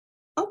heart,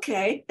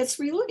 okay, it's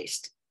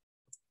released.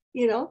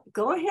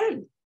 Go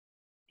ahead,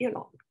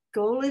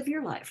 go live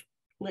your life,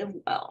 live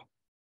well.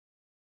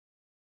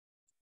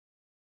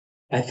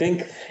 I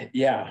think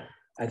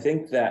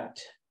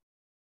that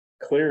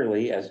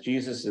clearly, as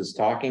Jesus is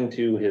talking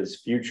to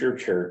his future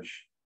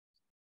church,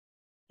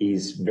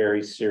 he's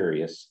very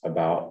serious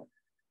about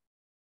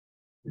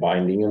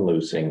binding and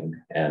loosing,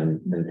 and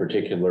in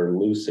particular,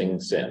 loosing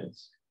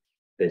sins.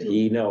 That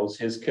he knows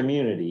his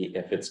community,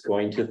 if it's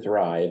going to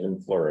thrive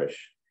and flourish,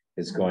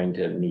 is going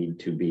to need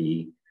to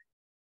be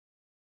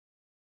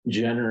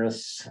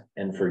generous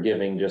and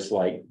forgiving, just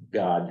like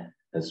God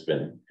has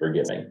been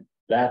forgiving.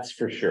 That's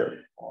for sure.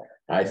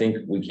 I think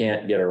we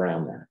can't get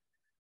around that.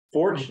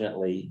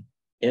 Fortunately,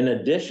 in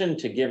addition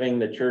to giving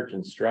the church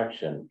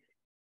instruction,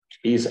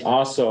 he's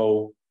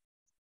also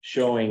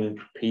showing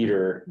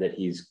Peter that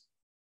he's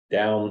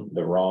down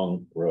the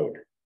wrong road.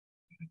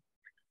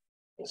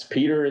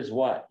 Peter is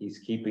what? He's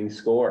keeping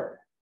score.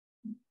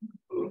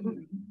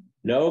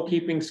 No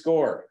keeping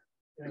score.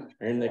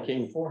 in the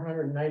king.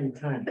 490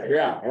 times.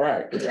 Yeah,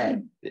 right.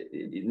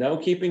 No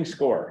keeping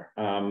score.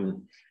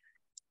 And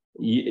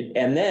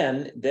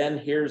then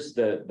here's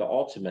the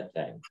ultimate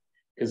thing,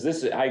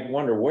 because I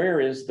wonder, where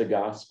is the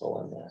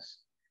gospel in this?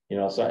 You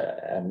know, so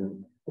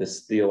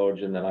this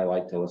theologian that I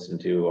like to listen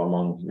to,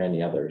 among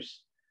many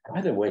others.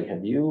 By the way,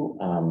 have you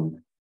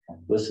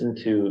listened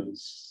to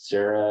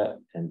Sarah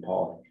and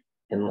Paul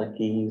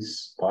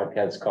Hinlicky's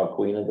podcast called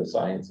Queen of the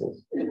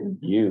Sciences?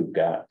 You've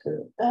got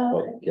to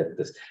get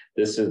this.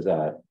 This is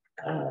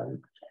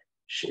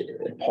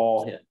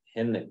Paul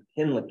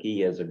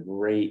Hinlicky is a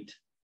great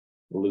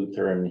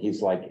Lutheran.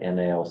 He's like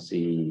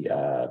NALC,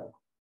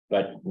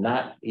 but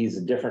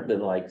he's different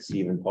than like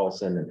Stephen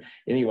Paulson. And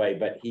anyway,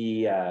 but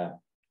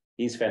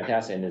he's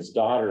fantastic. And his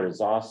daughter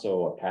is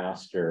also a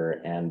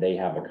pastor, and they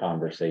have a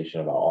conversation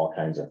about all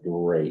kinds of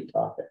great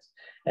topics.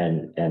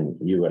 And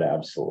you would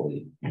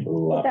absolutely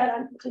love that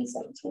on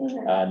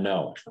 2017?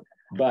 No,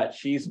 but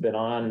she's been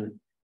on,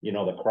 you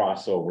know, the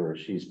crossover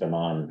she's been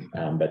on,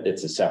 but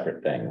it's a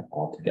separate thing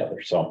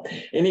altogether. So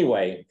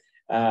anyway,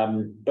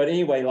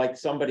 like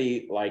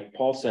somebody like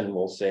Paulson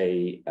will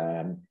say,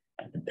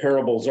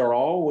 parables are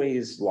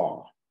always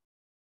law.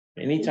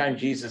 Anytime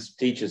Jesus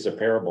teaches a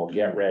parable,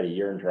 get ready,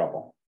 you're in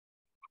trouble.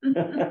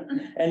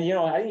 And you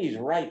know, I think he's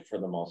right for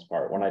the most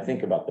part when I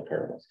think about the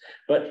parables.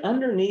 But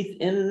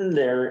underneath in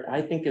there,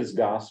 I think is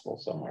gospel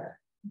somewhere.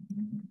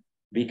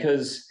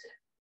 Because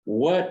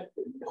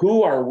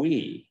who are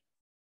we?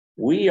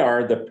 We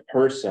are the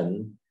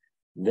person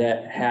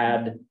that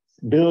had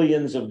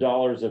billions of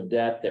dollars of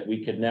debt that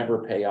we could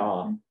never pay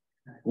off.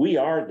 We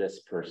are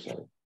this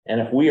person. And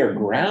if we are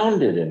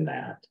grounded in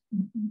that,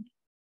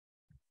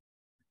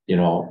 you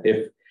know,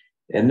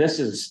 and this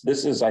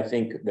is, I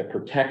think, the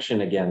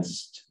protection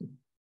against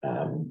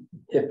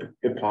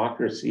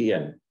hypocrisy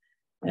and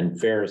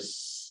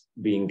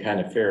being kind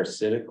of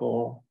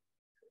pharisaical.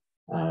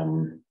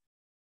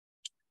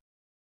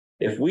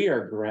 If we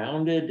are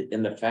grounded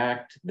in the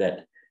fact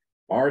that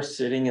our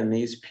sitting in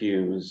these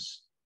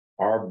pews,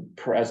 our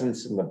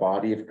presence in the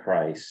body of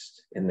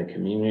Christ, in the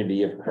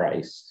community of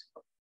Christ,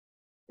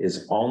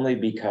 is only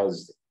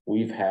because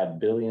we've had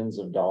billions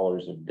of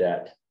dollars of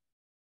debt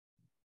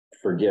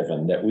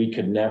forgiven that we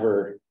could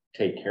never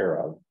take care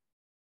of.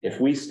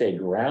 If we stay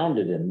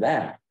grounded in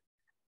that,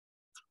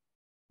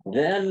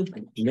 then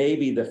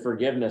maybe the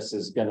forgiveness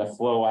is going to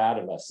flow out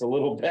of us a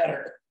little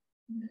better.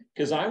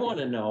 Because I want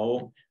to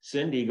know,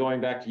 Cindy,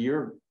 going back to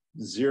your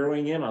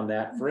zeroing in on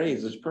that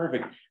phrase is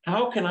perfect.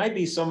 How can I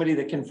be somebody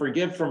that can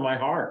forgive from my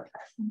heart?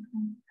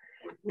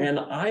 And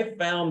I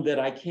found that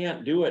I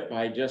can't do it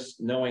by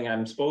just knowing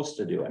I'm supposed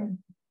to do it.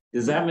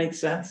 Does that make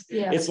sense?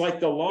 Yeah. It's like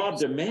the law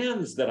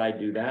demands that I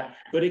do that,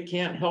 but it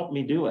can't help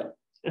me do it.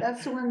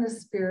 That's when the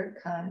Spirit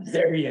comes.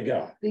 There you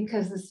go.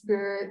 Because the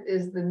Spirit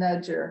is the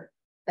nudger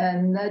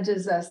and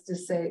nudges us to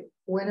say,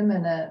 wait a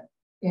minute,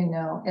 you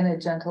know, in a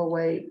gentle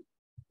way,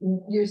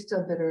 you're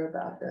still bitter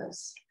about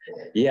this.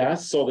 Yeah,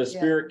 so the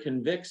Spirit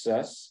convicts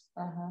us,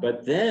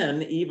 but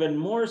then even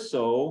more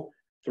so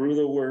through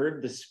the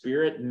word, the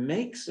Spirit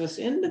makes us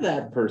into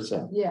that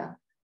person. Yeah.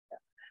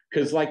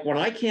 Because like when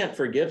I can't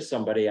forgive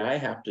somebody, I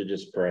have to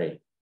just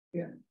pray.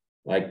 Yeah.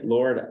 Like,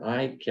 Lord,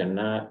 I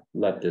cannot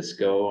let this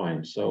go.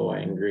 I'm so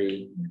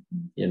angry,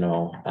 you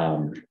know,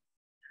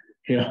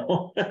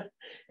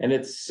 and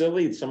it's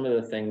silly. Some of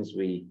the things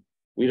we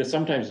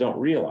sometimes don't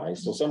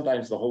realize. So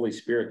sometimes the Holy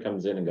Spirit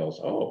comes in and goes,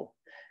 oh,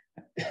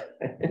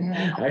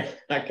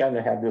 I kind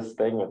of had this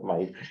thing with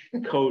my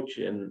coach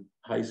in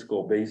high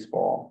school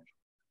baseball,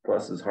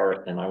 bless his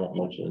heart, and I won't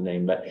mention the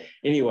name, but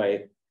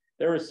anyway,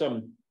 there was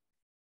some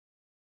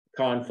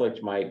conflict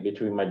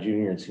between my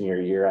junior and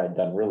senior year. I'd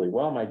done really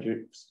well my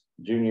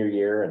junior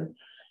year, and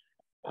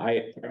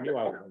I knew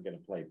I wasn't going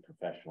to play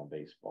professional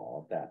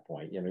baseball at that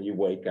point. You know, you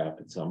wake up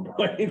at some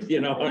point,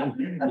 you know,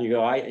 and you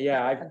go,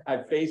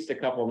 I faced a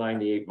couple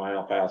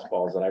 98-mile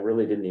fastballs and I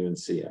really didn't even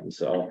see them.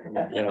 So,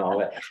 you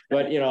know,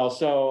 but, you know,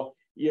 so,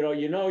 you know,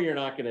 you're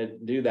not going to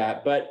do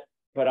that. But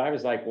I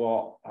was like,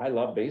 well, I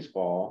love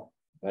baseball,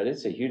 but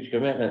it's a huge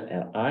commitment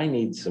and I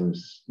need some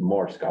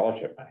more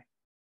scholarship money.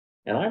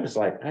 And I was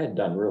like, I had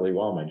done really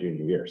well my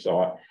junior year.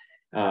 So,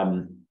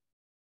 and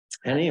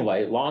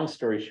anyway, long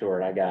story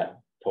short, I got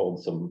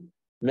told some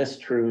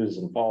mistruths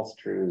and false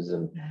truths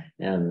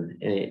and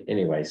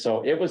anyway,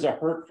 so it was a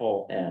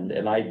hurtful end,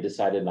 and I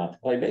decided not to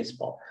play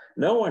baseball.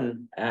 No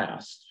one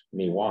asked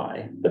me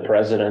why. The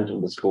president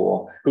of the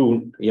school,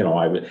 who, you know,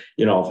 I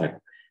was like,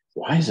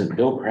 why isn't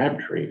Bill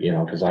Crabtree, you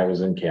know, because I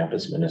was in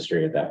campus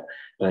ministry at that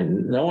point.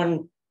 No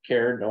one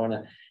cared, no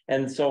one.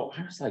 And so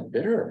I was like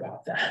bitter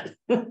about that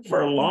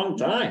for a long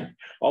time,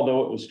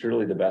 although it was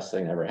truly the best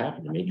thing that ever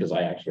happened to me because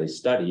I actually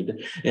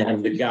studied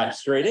and got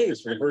straight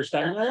A's for the first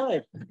time in my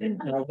life.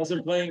 And I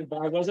wasn't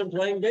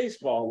playing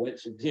baseball,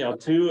 which, you know, a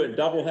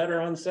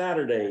doubleheader on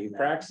Saturday,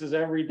 practices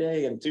every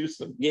day and 2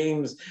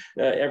 games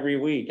every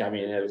week. I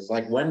mean, it was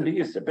like, when do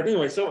you, but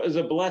anyway, so it was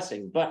a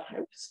blessing, but I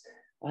was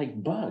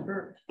like bugged,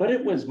 but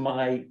it was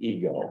my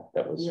ego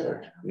that was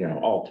hurt, you know,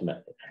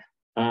 ultimately.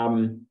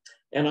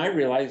 And I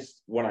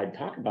realized when I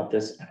talk about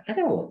this, I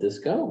gotta let this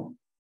go,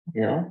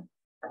 you know?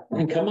 I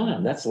mean, come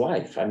on, that's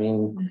life. I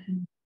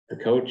mean, the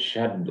coach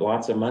had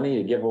lots of money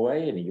to give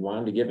away and he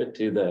wanted to give it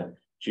to the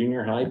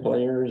junior high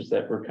players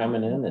that were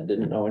coming in that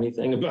didn't know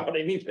anything about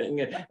anything.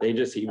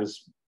 He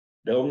was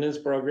building his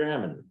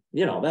program and,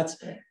 you know, this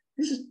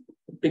is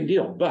a big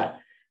deal, but,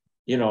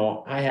 you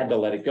know, I had to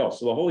let it go.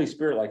 So the Holy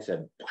Spirit, like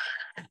said,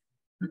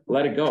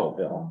 let it go,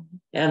 Bill.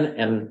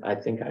 And I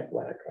think I've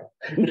let it go.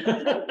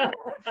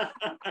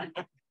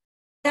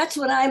 That's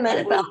what I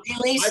meant about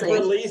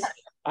releasing.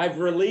 I've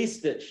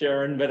released it,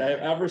 Sharon, but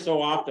ever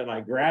so often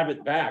I grab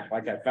it back.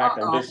 Like in fact,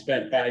 I just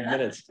spent 5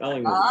 minutes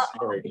telling you the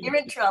story. You're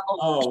in trouble.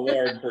 Oh,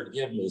 Lord,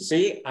 forgive me.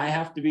 See, I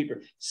have to be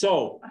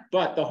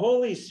but the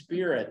Holy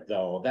Spirit,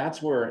 though,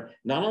 that's where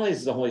not only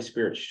does the Holy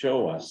Spirit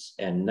show us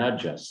and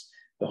nudge us,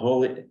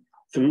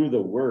 through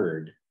the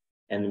word,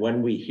 and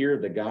when we hear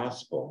the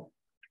gospel,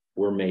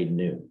 we're made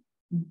new.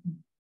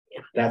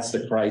 That's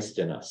the Christ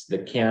in us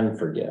that can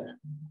forgive,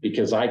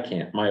 because I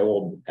can't. My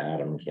old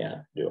Adam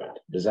can't do it.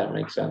 Does that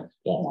make sense?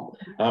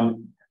 Yeah.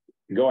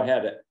 Go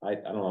ahead. I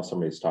don't know if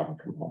somebody's talking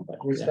from home,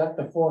 but was that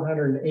the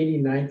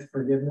 489th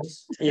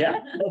forgiveness? Yeah.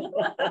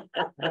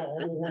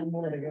 Only one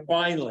more to go.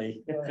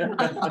 Finally.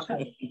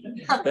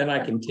 Then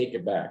I can take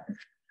it back.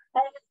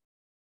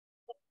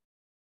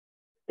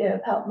 Yeah,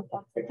 help me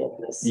with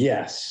forgiveness.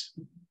 Yes.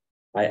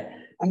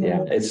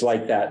 It's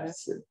like that.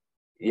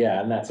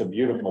 Yeah, and that's a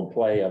beautiful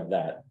play of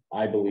that.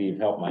 I believe,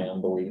 help my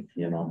unbelief,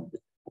 you know.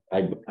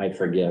 I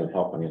forgive,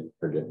 help my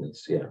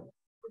forgiveness. Yeah.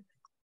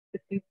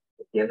 If you've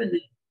forgiven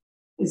them,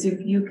 is if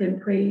you can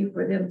pray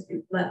for them to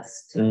be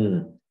blessed,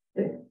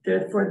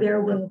 for their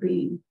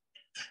well-being.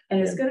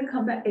 And it's going to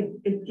come back,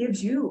 it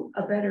gives you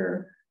a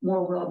better,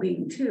 more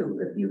well-being too,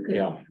 if you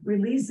can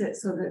release it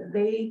so that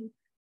they,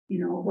 you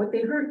know, what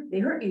they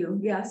hurt you,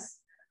 yes,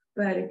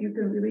 but if you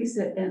can release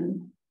it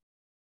and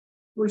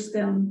wish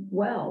them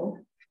well,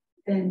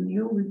 then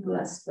you'll be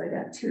blessed by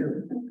that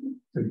too.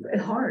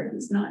 It's hard,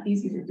 it's not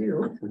easy to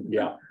do.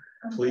 Yeah.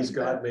 Please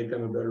God, make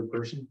them a better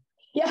person.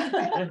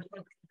 Yeah.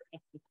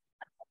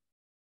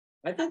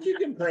 I think you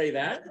can pray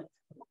that.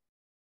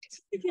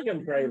 You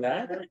can pray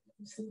that.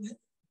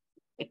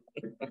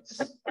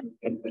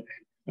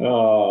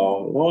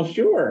 Oh, well,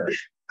 sure.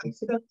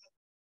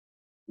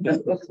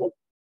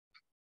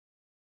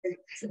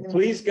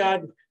 Please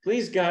God,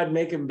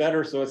 make him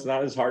better so it's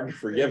not as hard to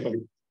forgive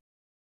him.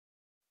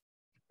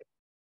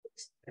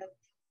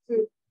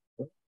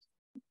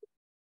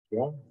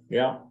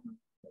 Yeah.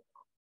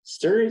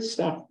 Serious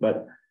stuff,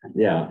 but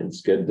yeah,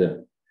 it's good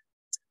to,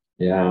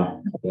 yeah.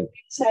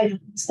 So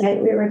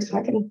we were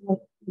talking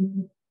about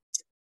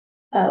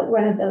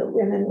one of the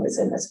women was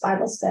in this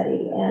Bible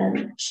study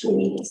and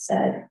she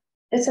said,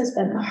 this has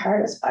been the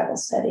hardest Bible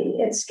study.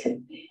 It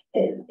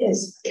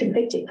is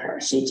convicting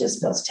her. She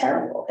just feels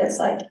terrible. It's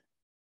like,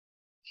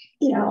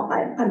 you know,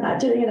 I'm not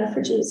doing enough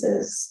for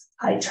Jesus.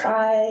 I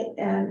try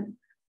and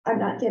I'm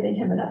not giving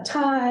him enough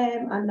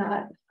time. I'm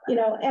not, you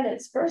know, and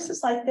it's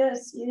verses like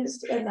this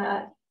used in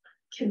that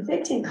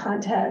convicting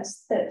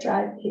context that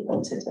drive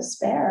people to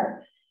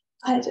despair.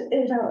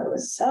 You know, it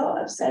was so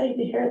upsetting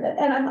to hear that.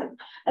 And I'm like,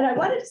 and I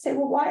wanted to say,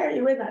 well, why are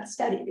you in that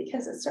study?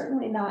 Because it's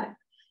certainly not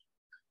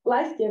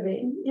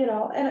life-giving, you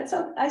know, and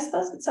I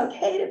suppose it's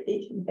okay to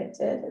be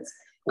convicted.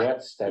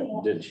 What step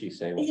did she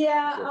say?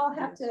 Yeah, I'll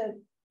have to,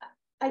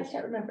 I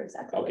can't remember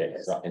exactly. Okay,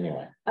 so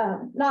anyway.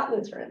 Not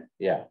Lutheran.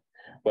 Yeah,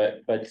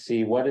 but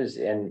see what is,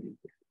 and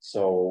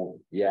so,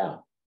 yeah.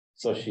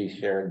 So she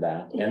shared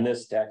that, and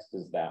this text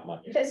is that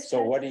much.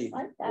 So what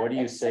do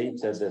you say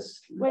to this?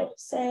 Would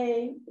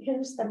say,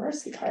 here's the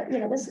mercy part. You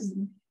know,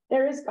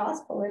 there is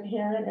gospel in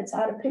here, and it's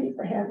out of pity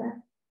for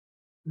him.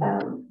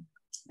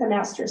 The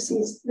master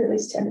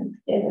released him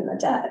in the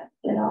debt.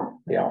 You know.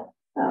 Yeah.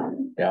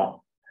 Yeah.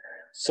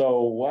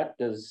 So what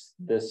does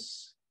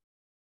this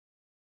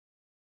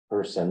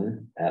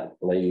person at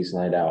Ladies'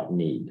 Night Out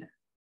need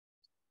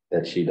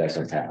that she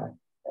doesn't have?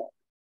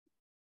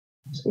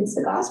 She needs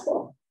the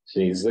gospel.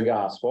 She needs the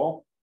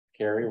gospel.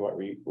 Carrie, what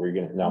were you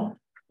gonna know?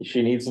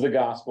 She needs the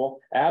gospel,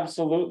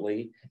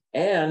 absolutely.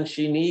 And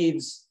she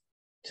needs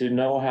to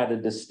know how to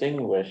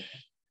distinguish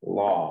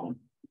law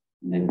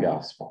and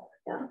gospel.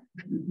 Yeah.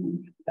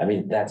 I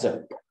mean, that's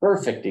a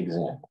perfect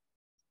example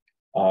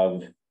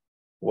of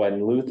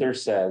when Luther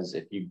says,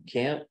 if you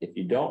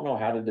don't know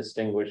how to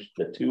distinguish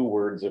the two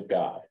words of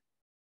God,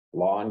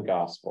 law and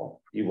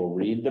gospel, you will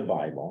read the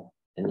Bible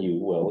and you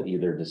will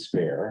either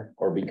despair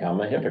or become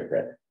a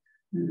hypocrite.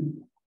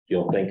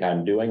 You'll think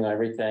I'm doing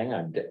everything,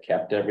 I've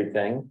kept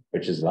everything,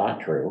 which is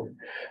not true,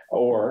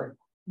 or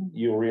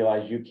you'll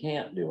realize you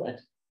can't do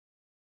it.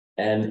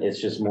 And it's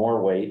just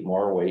more weight,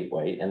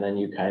 and then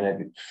you kind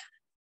of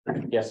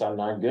guess I'm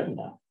not good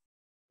enough.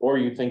 Or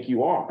you think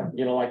you are,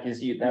 you know, like that's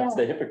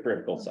the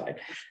hypocritical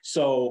side.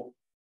 So,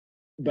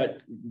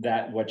 but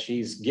what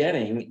she's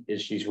getting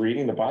is she's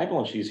reading the Bible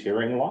and she's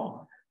hearing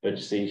law, but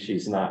see,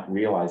 she's not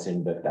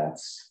realizing that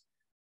that's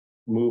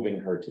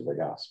moving her to the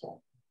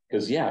gospel.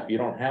 Because if you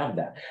don't have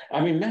that,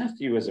 I mean,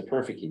 Matthew is a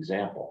perfect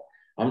example.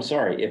 I'm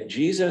sorry, if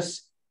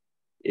Jesus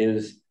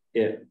is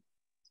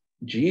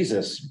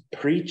Jesus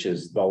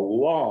preaches the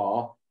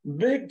law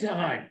big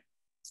time.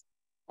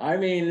 I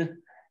mean,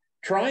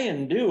 try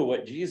and do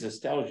what Jesus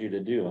tells you to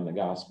do in the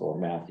Gospel of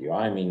Matthew.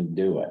 I mean,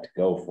 do it.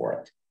 Go for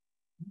it.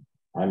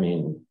 I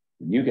mean,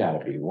 you got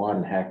to be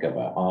one heck of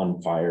a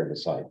on fire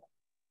disciple.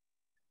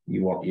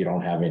 You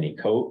don't have any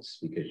coats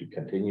because you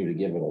continue to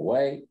give it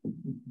away.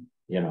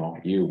 You know,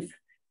 you've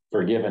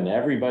forgiven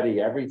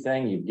everybody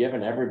everything. You've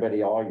given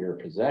everybody all your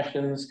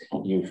possessions.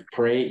 You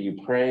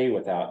pray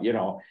without, you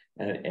know,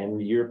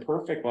 and you're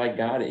perfect like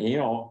God, you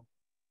know.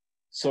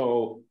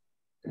 So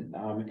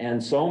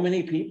and so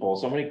many people,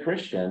 so many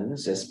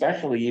Christians,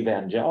 especially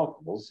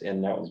evangelicals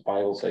in those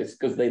Bible sites,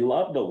 because they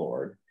love the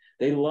Lord,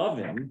 they love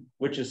him,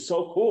 which is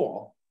so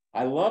cool.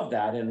 I love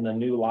that in the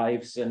New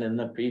Lifes and in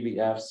the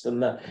PBFs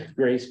and the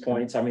Grace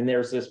Points. I mean,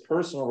 there's this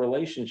personal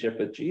relationship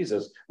with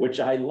Jesus,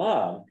 which I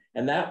love.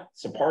 And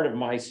that's a part of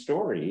my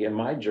story and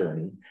my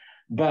journey.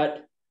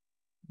 But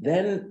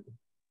then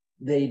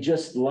they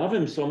just love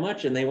him so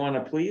much and they want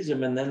to please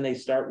him. And then they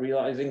start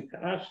realizing,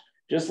 gosh,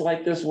 just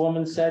like this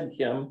woman said,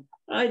 Kim,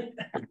 I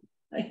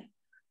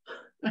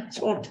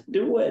don't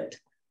do it.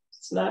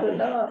 It's not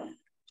enough.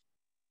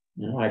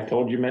 You know, I've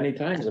told you many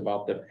times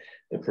about the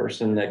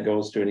person that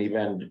goes to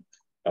an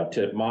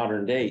to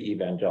modern day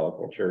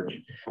evangelical church.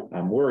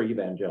 We're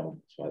evangelicals,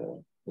 by the way.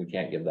 We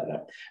can't give that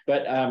up.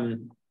 But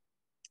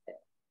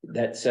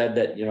that said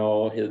that, you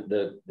know,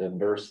 the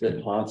verse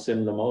that haunts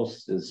him the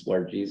most is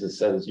where Jesus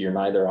says, you're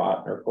neither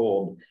hot nor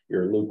cold,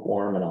 you're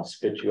lukewarm, and I'll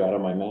spit you out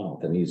of my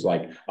mouth. And he's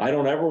like, I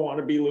don't ever want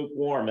to be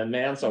lukewarm. And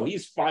man, so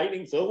he's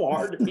fighting so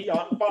hard to be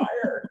on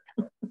fire.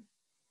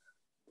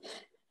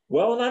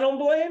 Well, and I don't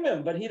blame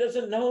him, but he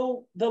doesn't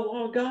know the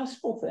law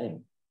gospel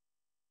thing.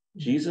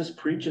 Jesus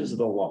preaches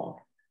the law,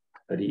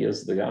 but he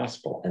is the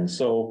gospel. And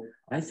so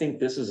I think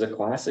this is a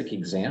classic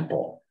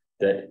example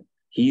that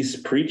he's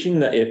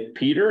preaching that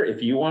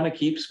if you want to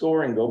keep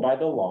score and go by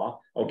the law,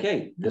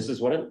 okay, this is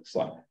what it looks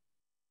like.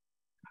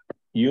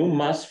 You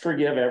must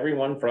forgive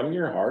everyone from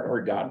your heart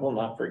or God will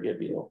not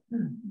forgive you.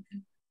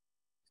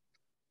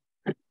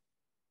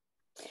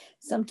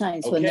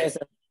 Sometimes okay. when there's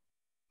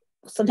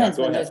sometimes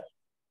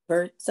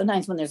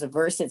when there's a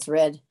verse that's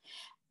read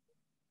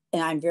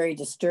and I'm very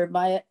disturbed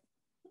by it,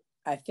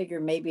 I figure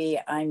maybe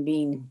I'm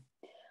being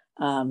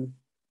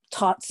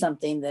taught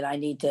something that I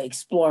need to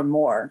explore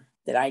more,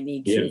 that I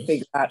need to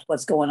figure out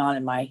what's going on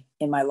in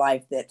my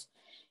life that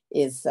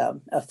is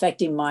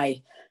affecting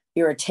my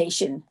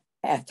irritation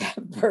at that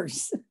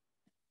verse.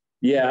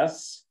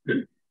 Yes.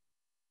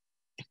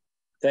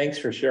 Thanks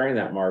for sharing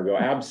that, Margot.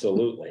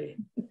 Absolutely.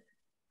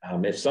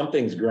 If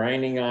something's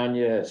grinding on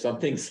you, if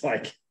something's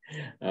like,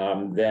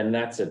 then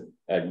that's a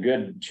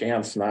good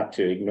chance not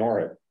to ignore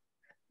it,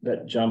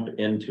 but jump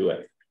into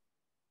it.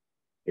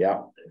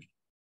 Yeah.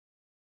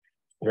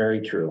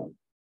 Very true.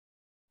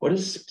 What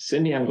is,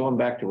 Cindy, I'm going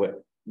back to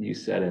what you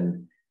said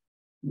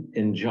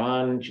in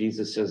John,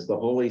 Jesus says, the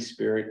Holy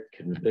Spirit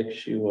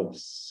convicts you of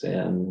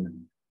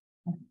sin,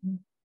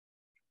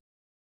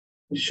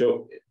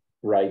 show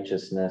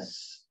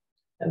righteousness,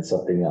 and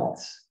something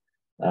else.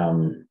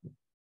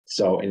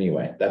 So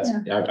anyway, that's,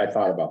 I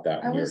thought about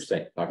that when you were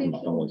talking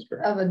about the Holy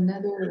Spirit. Of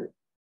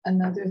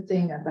another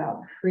thing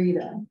about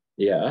freedom.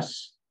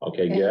 Yes.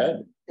 Okay, and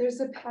good.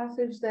 There's a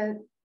passage that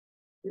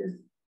is,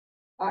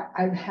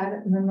 I've had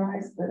it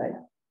memorized, but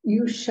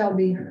you shall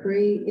be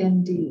free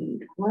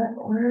indeed.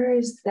 Where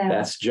is that?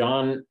 That's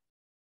John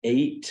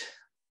 8,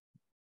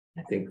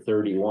 I think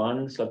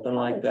 31, something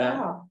like that.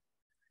 Wow.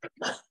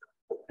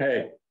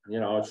 Hey,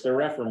 you know, it's the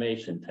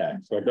Reformation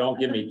text, so don't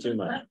give me too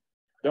much.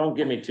 Don't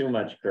give me too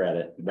much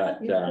credit, but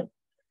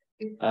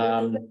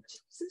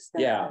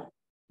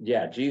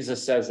yeah,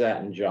 Jesus says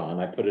that in John.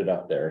 I put it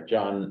up there,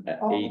 John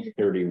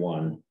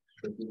 8:31.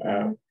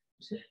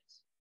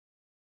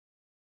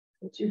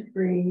 Set you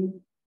free.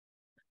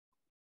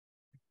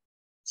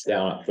 It's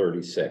down at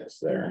 36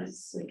 there.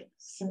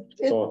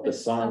 So if the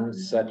Son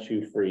sets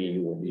you free,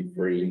 you will be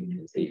free.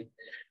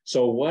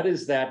 So what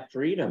is that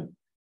freedom?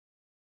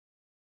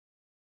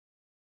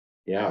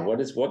 Yeah, what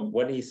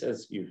he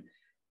says you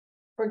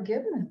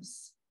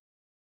forgiveness.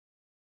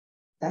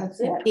 That's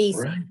it. Peace.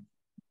 Right.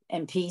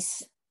 And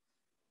peace.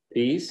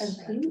 Peace.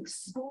 And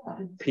peace.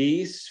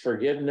 Peace,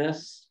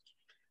 forgiveness,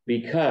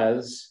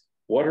 because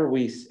what are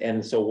we,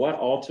 and so what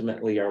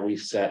ultimately are we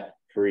set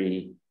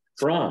free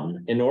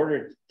from in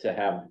order to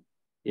have,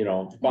 you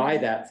know, by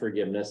that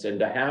forgiveness and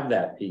to have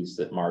that peace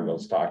that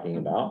Margot's talking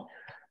about?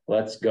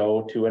 Let's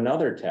go to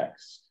another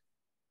text.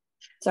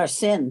 It's our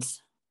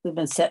sins. We've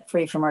been set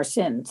free from our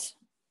sins.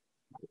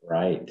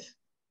 Right.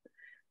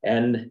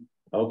 And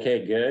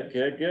okay, good.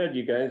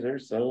 You guys are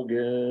so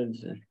good.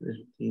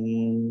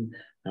 15.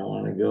 I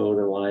want to go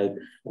to like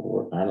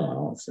I don't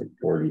know, it's like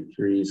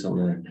 43,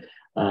 something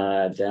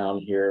down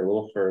here a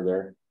little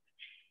further.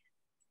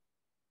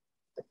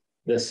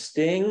 The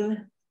sting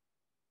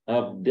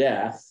of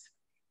death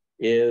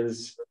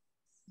is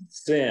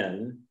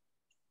sin,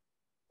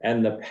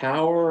 and the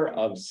power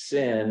of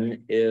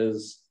sin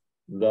is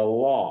the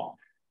law.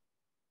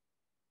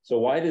 So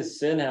why does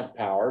sin have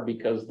power?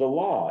 Because the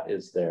law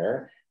is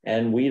there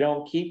and we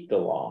don't keep the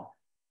law.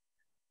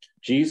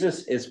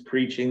 Jesus is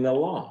preaching the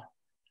law.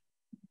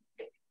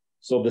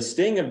 So the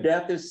sting of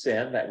death is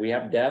sin, that we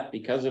have death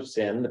because of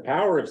sin. The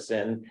power of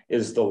sin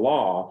is the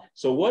law.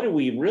 So what do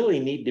we really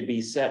need to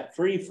be set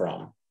free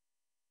from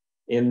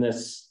in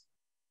this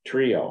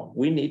trio?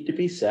 We need to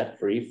be set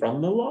free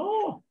from the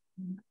law.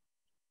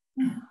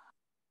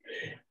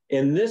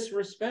 In this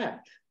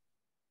respect,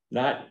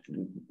 not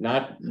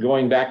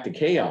going back to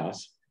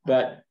chaos,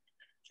 but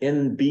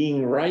in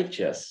being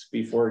righteous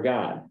before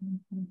God,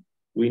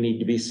 we need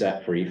to be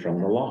set free from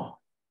the law.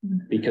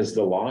 Because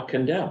the law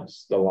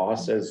condemns. The law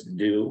says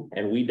do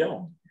and we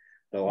don't.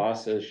 The law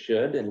says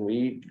should and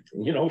we,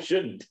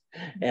 shouldn't.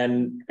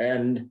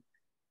 And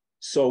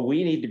so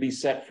we need to be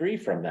set free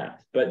from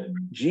that. But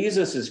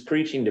Jesus is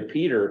preaching to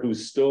Peter,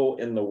 who's still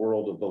in the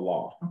world of the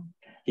law.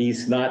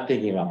 He's not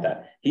thinking about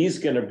that. He's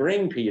going to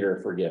bring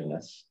Peter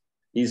forgiveness.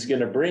 He's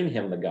going to bring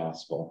him the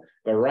gospel.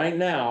 But right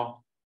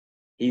now,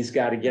 he's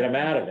got to get him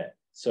out of it.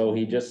 So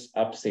he just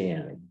ups the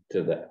ante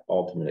to the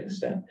ultimate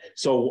extent.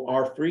 So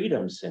our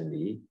freedom,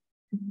 Cindy,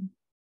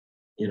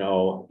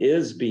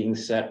 is being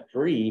set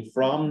free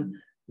from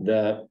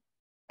the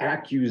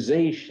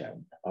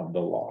accusation of the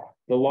law.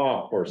 The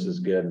law, of course,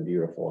 is good and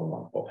beautiful and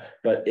wonderful,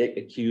 but it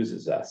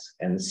accuses us.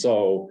 And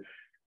so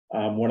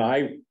when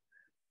I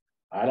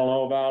don't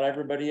know about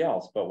everybody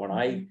else, but when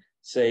I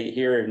say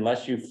here,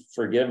 unless you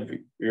forgive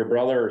your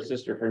brother or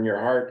sister from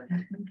your heart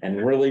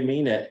and really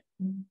mean it,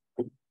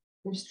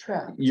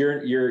 trapped.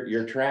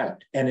 You're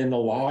trapped. And in the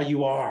law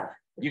you are.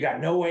 You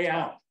got no way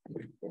out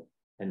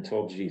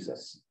until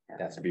Jesus.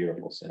 That's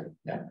beautiful, Sam.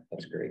 Yeah,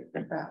 that's great.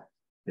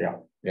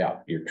 Yeah,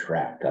 you're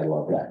trapped. I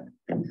love that.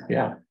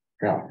 Yeah.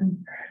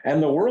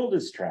 And the world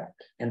is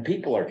trapped and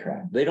people are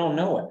trapped. They don't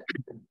know it.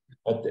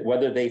 But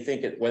whether they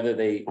think it, whether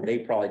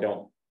they probably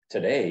don't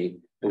today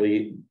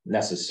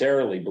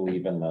necessarily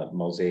believe in the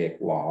Mosaic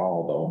law,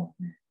 although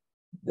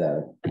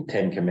the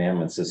 10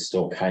 Commandments is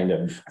still kind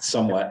of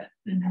somewhat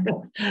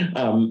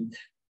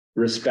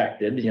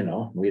respected.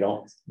 We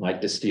don't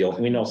like to steal.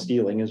 We know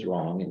stealing is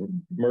wrong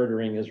and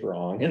murdering is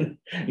wrong, and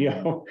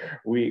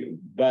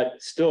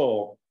but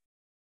still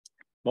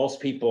most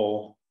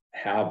people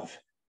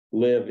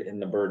live in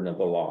the burden of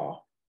the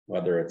law,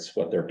 whether it's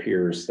what their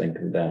peers think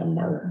of them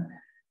or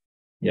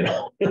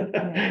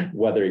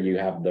whether you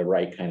have the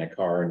right kind of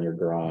car in your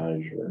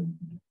garage or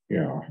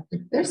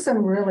There's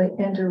some really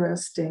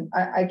interesting,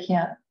 I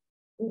can't,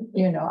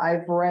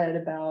 I've read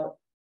about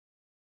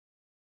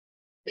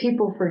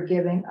people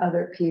forgiving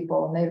other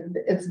people, and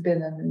it's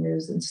been in the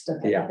news and stuff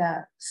like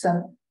that.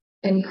 Some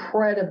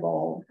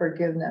incredible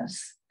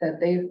forgiveness that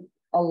they've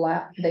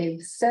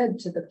said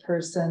to the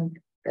person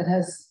that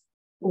has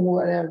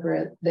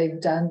whatever they've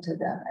done to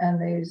them,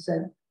 and they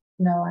said,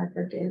 no, I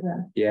forgave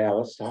them. Yeah,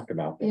 let's talk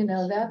about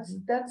that.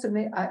 That's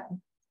amazing.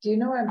 Do you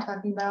know what I'm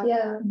talking about?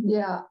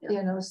 Yeah.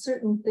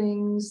 Certain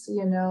things,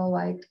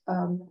 like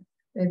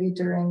maybe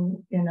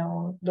during,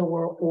 the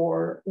world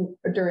war,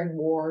 during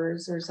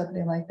wars or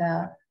something like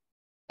that.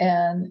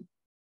 And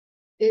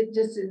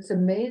it's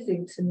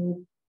amazing to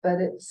me,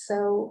 but it's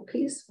so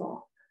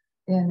peaceful,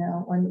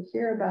 when you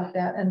hear about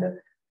that. And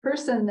the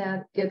person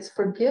that gets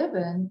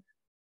forgiven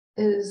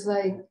is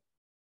like,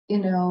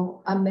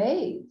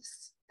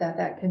 amazed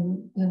that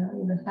can,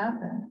 even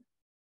happen.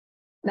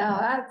 Now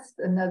that's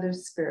another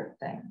spirit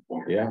thing.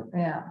 Yeah.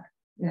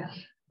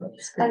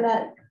 I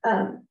met,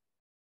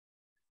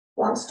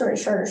 long story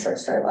short, or short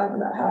story long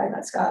about how I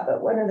met Scott,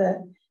 but one of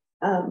the,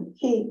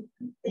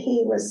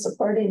 he was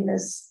supporting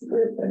this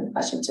group in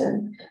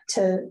Washington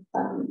to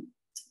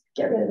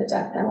get rid of the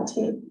death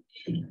penalty.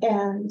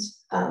 And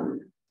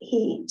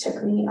he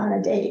took me on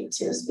a date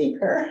to a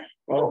speaker.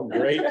 Oh,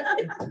 great.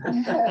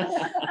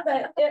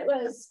 But it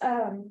was,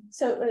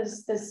 so it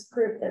was this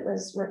group that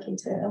was working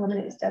to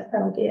eliminate the death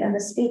penalty. And the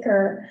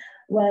speaker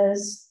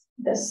was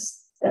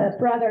the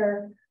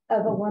brother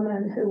of a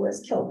woman who was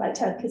killed by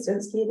Ted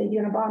Kaczynski, the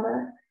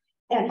Unabomber.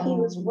 And he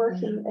was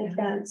working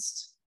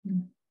against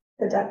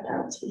the death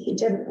penalty. He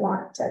didn't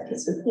want Ted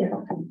Kaczynski,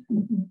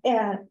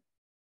 And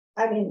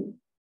I mean,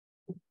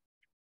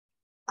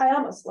 I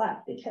almost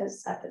left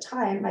because at the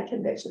time my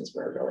convictions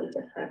were really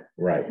different.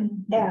 Right.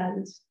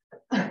 And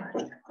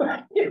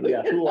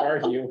yeah, who are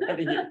you?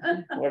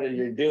 What are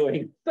you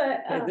doing?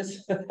 But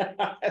that's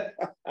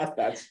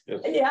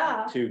just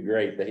too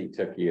great that he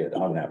took you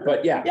on that. But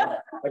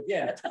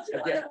again,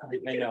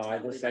 I know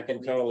I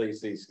can totally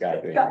see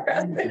Scott doing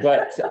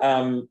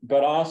that.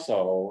 But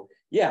also,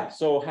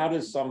 so how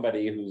does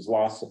somebody who's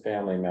lost a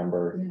family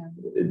member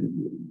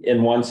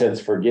in one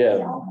sense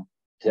forgive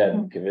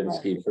Ted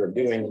Kaczynski for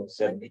doing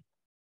said?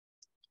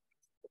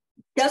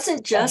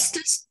 Doesn't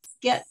justice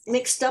get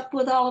mixed up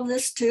with all of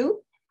this too?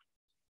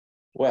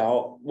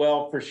 Well,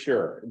 for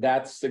sure.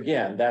 That's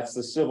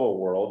the civil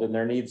world, and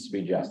there needs to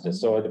be justice.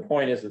 So the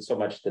point isn't so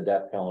much the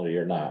death penalty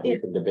or not. We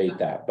can debate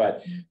that,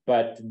 but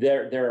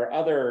there are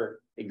other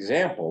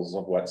examples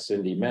of what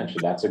Cindy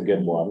mentioned. That's a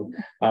good one.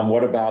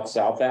 What about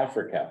South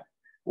Africa?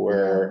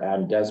 where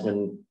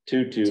Desmond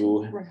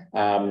Tutu,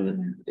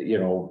 you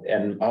know,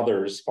 and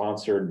others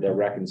sponsored the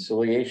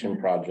Reconciliation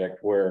Project,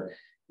 where,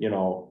 you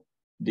know,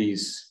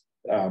 these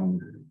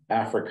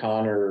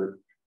Afrikaner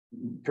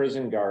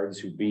prison guards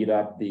who beat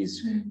up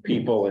these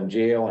people in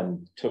jail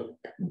and took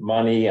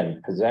money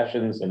and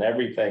possessions and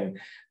everything,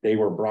 they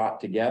were brought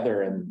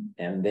together,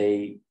 and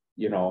they,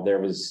 you know, there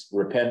was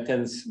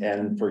repentance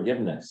and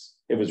forgiveness.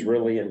 It was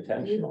really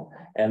intentional.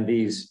 And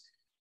these,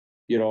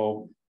 you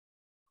know,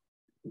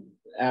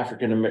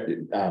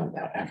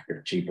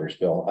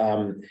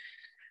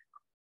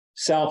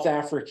 South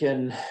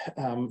African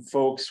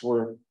folks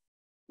were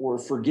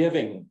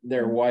forgiving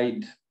their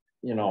white,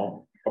 you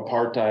know,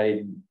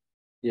 apartheid,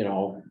 you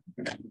know,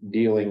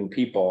 dealing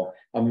people.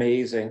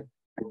 Amazing.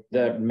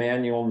 The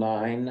Manual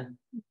 9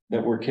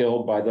 that were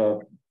killed by the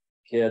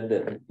kid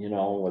that, you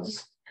know,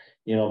 was,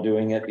 you know,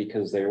 doing it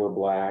because they were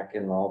Black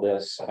and all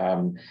this.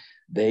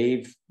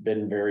 They've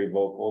been very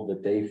vocal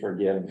that they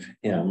forgive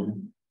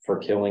him for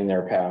killing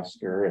their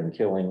pastor and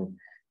killing,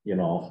 you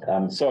know,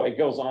 so it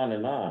goes on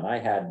and on. I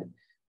had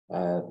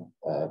a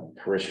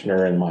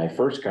parishioner in my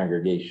first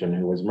congregation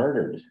who was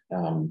murdered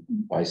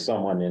by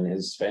someone in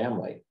his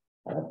family,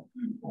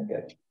 like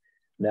a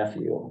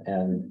nephew.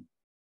 And,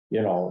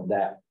 you know,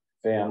 that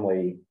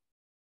family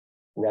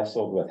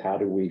wrestled with how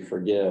do we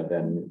forgive,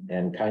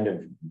 and kind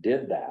of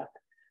did that.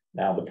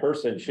 Now, the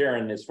person,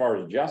 Sharon, as far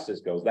as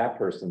justice goes, that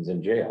person's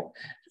in jail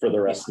for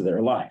the rest of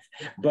their life.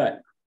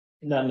 But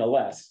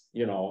nonetheless,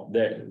 you know,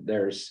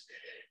 there's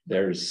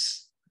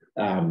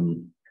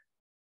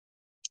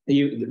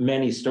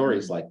many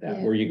stories like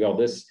that, where you go,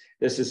 this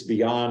is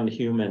beyond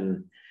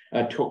human.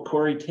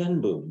 Corrie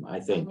ten Boom, I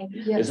think,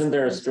 isn't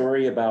there a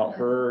story about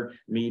her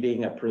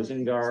meeting a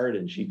prison guard,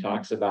 and she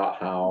talks about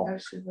how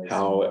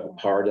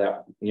hard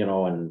that, you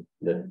know, and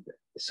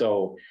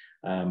so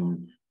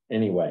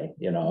anyway,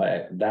 you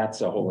know,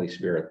 that's a Holy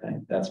Spirit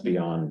thing. That's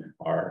beyond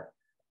our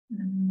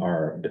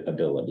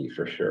ability,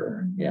 for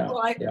sure. Yeah.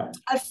 Well,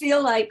 I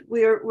feel like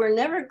we're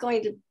never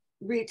going to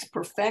reach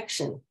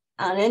perfection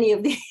on any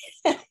of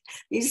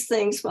these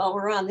things while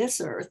we're on this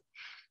earth.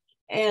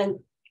 And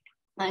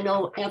I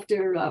know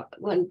after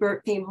when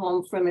Bert came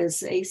home from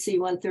his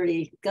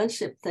AC-130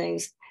 gunship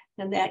things,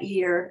 and that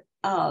year,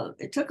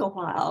 it took a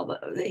while,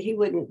 but he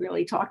wouldn't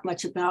really talk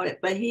much about it.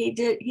 But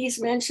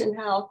he's mentioned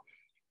how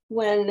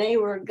when they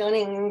were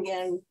gunning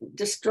and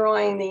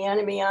destroying the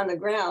enemy on the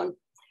ground,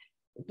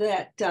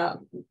 that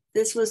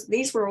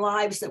these were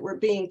lives that were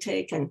being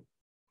taken.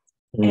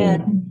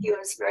 And he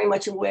was very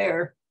much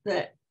aware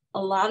that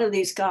a lot of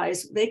these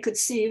guys, they could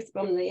see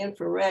from the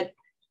infrared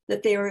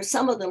that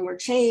some of them were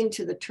chained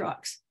to the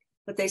trucks,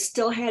 but they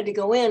still had to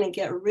go in and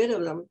get rid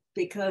of them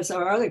because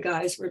our other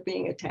guys were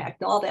being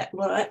attacked. All that,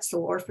 well, that's the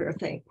warfare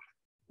thing.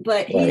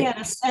 But he had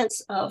a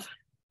sense of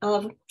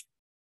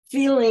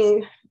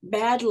feeling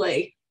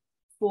badly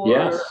for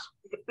the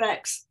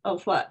effects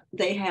of what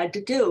they had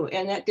to do.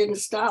 And that didn't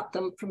stop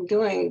them from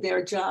doing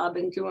their job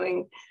and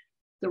doing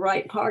the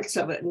right parts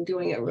of it and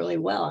doing it really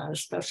well on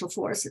special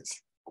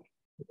forces.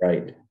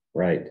 Right.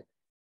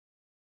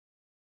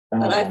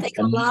 But I think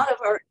a lot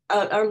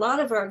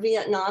of our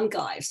Vietnam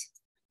guys,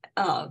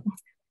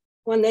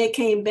 when they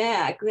came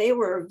back, they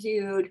were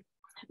viewed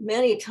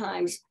many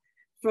times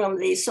from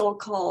the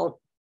so-called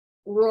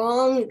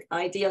wrong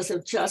ideas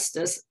of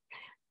justice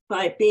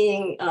by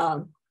being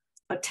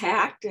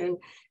attacked and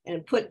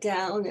put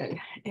down,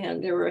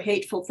 and there were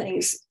hateful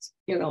things,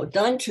 you know,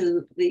 done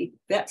to the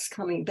vets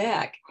coming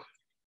back.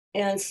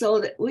 And so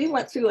that we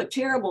went through a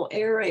terrible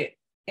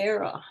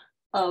era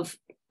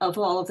of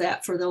all of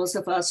that for those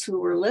of us who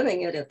were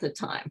living it at the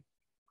time.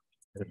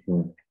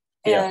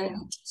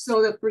 And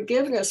so the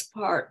forgiveness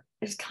part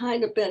has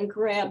kind of been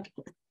grabbed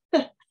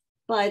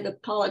by the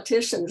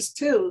politicians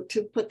too,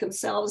 to put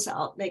themselves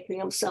out, making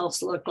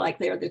themselves look like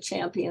they're the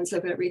champions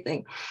of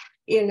everything,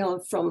 you know,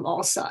 from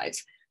all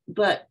sides.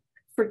 But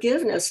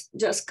forgiveness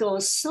just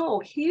goes so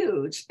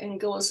huge and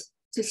goes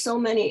to so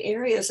many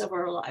areas of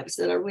our lives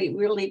that we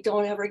really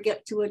don't ever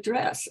get to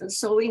address. And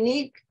so we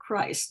need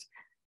Christ,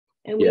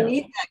 and we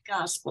need that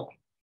gospel.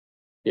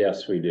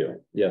 Yes, we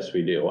do.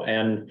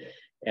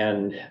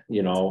 And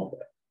you know,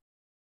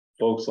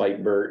 folks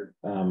like Bert,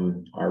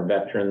 our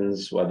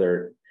veterans,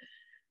 whether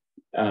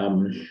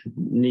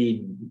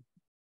need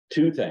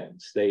two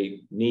things.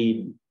 They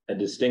need a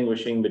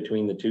distinguishing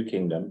between the two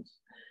kingdoms.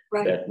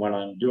 Right. That when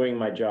I'm doing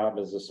my job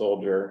as a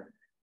soldier,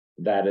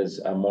 that is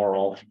a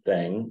moral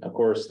thing. Of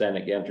course, then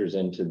it enters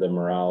into the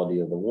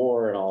morality of the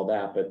war and all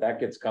that, but that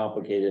gets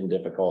complicated and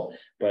difficult.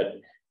 But,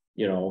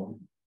 you know,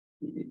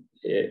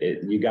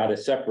 you got to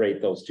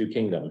separate those two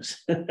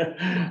kingdoms.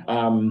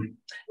 And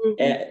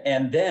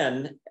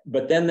then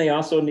they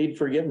also need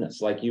forgiveness,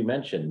 like you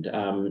mentioned.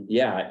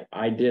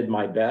 I did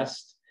my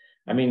best.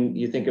 I mean,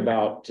 you think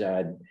about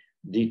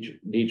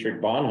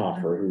Dietrich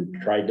Bonhoeffer, who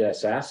tried to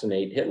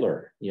assassinate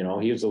Hitler. You know,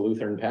 he was a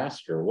Lutheran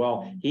pastor.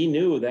 Well, he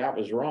knew that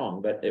was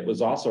wrong, but it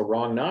was also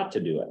wrong not to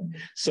do it.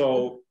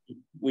 So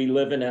we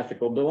live in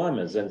ethical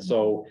dilemmas. And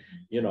so,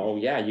 you know,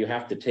 yeah, you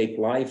have to take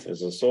life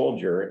as a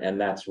soldier,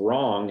 and that's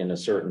wrong in a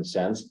certain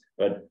sense,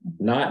 but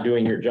not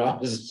doing your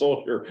job as a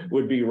soldier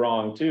would be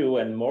wrong too,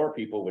 and more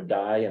people would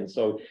die. And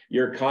so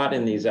you're caught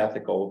in these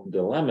ethical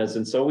dilemmas.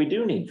 And so we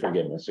do need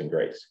forgiveness and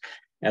grace.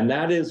 And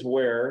that is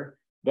where,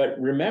 but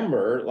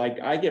remember, like,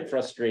 I get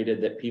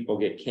frustrated that people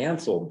get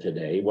canceled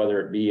today,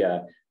 whether it be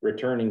a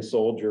returning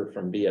soldier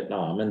from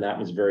Vietnam, and that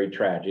was very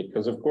tragic,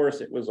 because of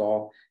course it was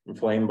all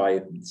inflamed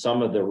by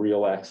some of the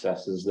real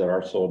excesses that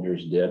our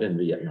soldiers did in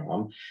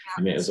Vietnam.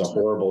 I mean, it was a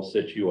horrible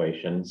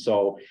situation.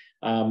 So,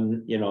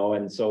 you know,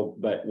 and so,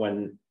 but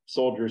when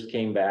soldiers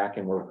came back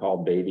and were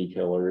called baby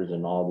killers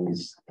and all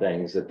these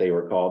things that they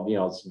were called, you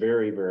know, it's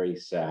very, very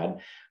sad.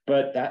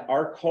 But that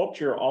our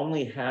culture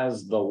only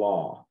has the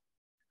law.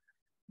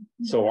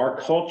 So our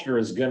culture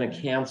is going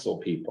to cancel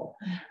people.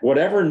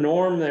 Whatever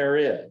norm there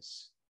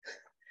is,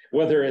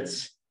 whether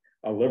it's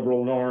a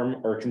liberal norm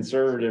or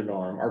conservative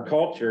norm, our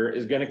culture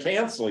is going to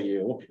cancel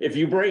you if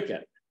you break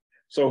it.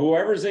 So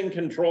whoever's in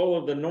control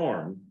of the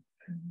norm,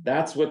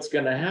 that's what's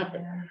going to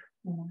happen.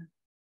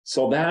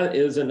 So that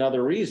is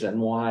another reason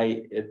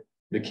why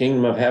the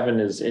kingdom of heaven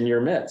is in your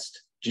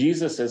midst.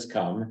 Jesus has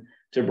come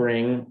to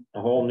bring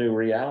a whole new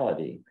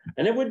reality.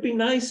 And it would be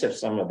nice if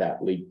some of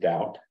that leaked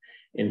out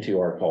into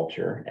our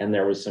culture and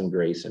there was some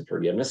grace and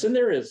forgiveness, and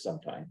there is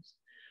sometimes.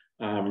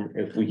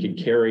 If we could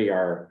carry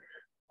our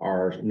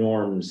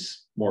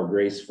norms more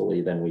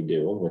gracefully than we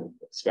do,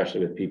 especially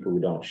with people who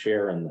don't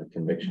share in the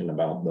conviction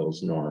about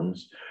those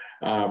norms.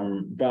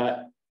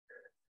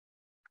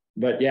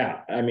 But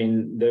yeah, I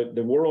mean,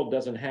 the world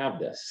doesn't have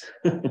this.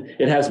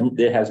 It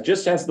has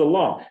just as the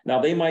law.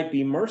 Now they might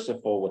be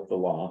merciful with the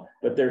law,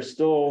 but there's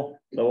still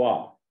the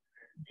law.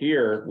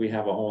 Here we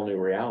have a whole new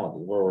reality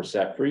where we're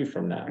set free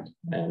from that.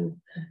 And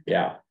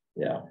yeah.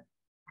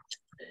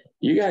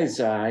 You guys,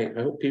 I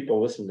hope people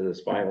listen to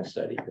this Bible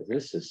study, because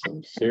this is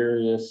some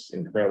serious,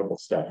 incredible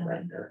stuff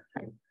right here.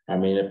 I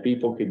mean, if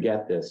people could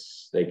get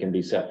this, they can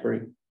be set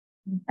free.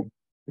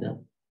 Yeah,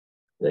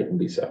 they can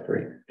be set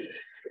free.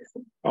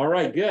 All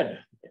right, good.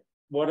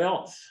 What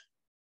else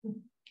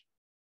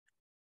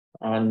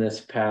on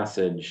this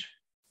passage?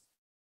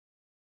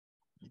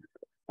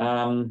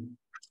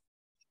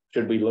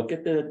 Should we look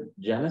at the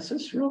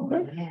Genesis real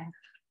quick? Yeah.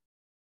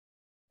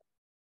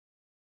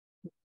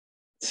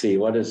 Let's see,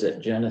 what is it?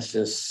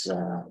 Genesis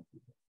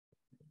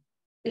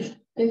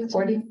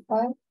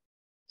 45.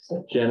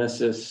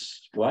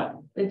 Genesis what?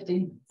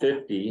 50.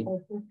 50,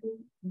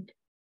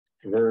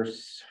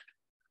 verse.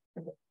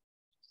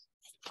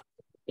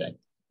 Okay.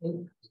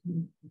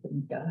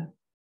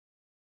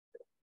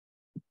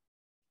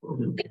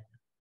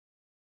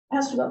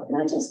 Pastor Bill, can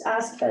I just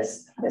ask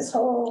this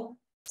whole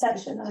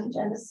section on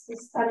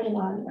Genesis, starting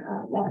on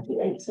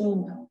Matthew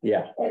 18?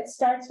 Yeah. It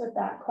starts with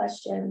that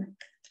question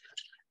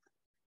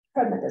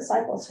from the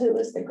disciples: who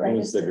is the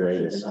greatest? Who's the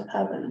greatest? In the kingdom of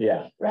heaven?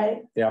 Yeah.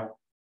 Right? Yeah.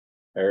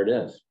 There it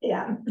is.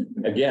 Yeah.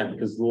 Again,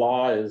 because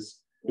law is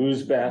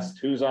who's best,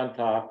 who's on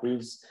top,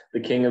 who's the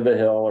king of the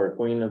hill or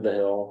queen of the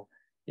hill.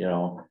 You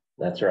know,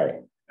 that's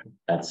right.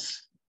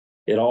 That's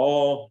it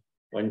all.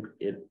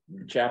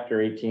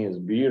 Chapter 18 is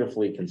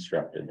beautifully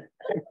constructed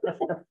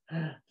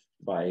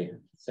by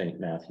St.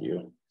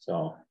 Matthew.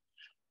 So,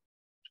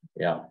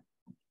 yeah.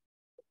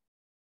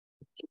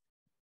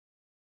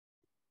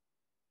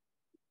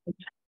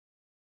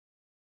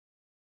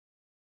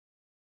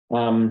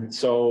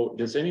 So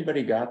does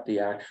anybody got the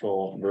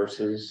actual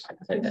verses?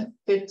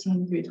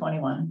 15 through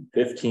 21.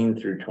 15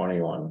 through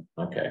 21.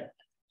 Okay.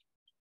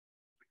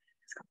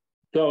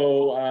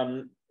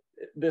 So,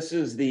 this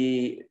is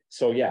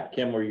so yeah,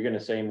 Kim, were you going to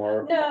say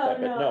more?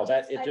 No,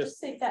 I just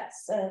think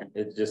that's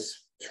it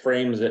just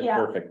frames it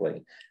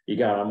perfectly. You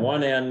got on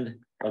one end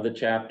of the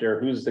chapter,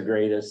 who's the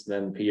greatest?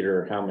 Then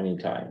Peter, how many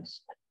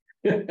times?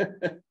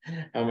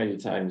 How many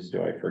times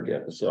do I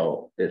forgive?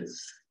 So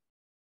it's,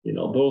 you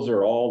know, those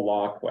are all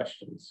law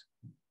questions.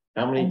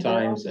 How many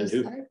times and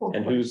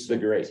who's the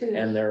great? Too.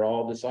 And they're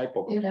all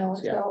disciple questions. You know,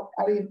 so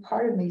I mean,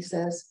 part of me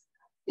says,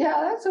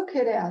 yeah, that's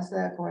okay to ask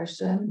that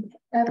question.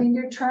 I mean,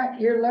 you're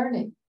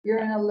learning. You're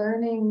in a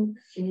learning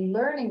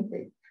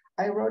thing.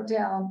 I wrote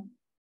down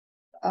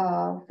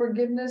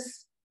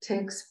forgiveness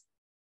takes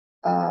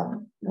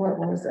what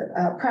was it?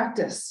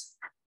 Practice.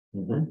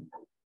 Mm-hmm.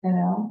 You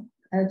know,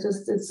 it's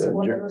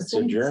one of those things. It's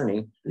a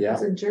journey. Yeah.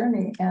 It's a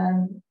journey.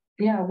 And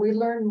yeah, we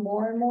learn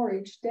more and more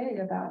each day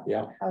about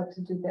how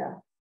to do that.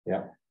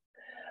 Yeah.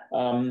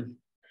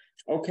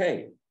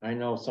 Okay. I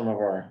know some of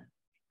our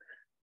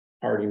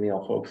hearty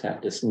meal folks have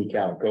to sneak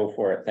out. Go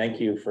for it. Thank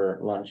you for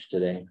lunch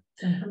today.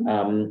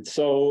 Mm-hmm.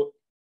 So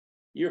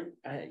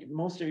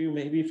most of you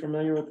may be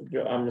familiar with,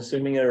 I'm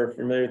assuming are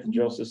familiar with the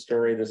Joseph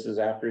story. This is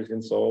after he's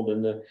been sold.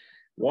 And the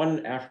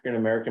one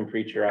African-American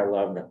preacher I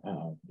loved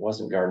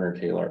wasn't Gardner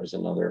Taylor, it was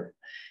another.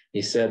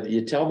 He said,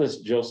 you tell this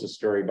Joseph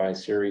story by a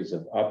series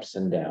of ups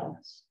and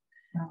downs.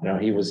 You know,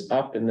 he was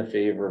up in the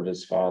favor of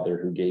his father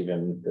who gave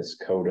him this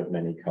coat of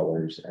many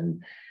colors,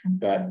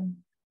 but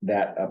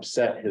that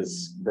upset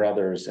his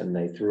brothers and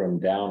they threw him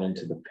down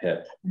into the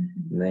pit.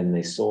 And then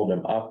they sold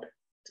him up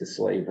to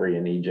slavery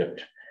in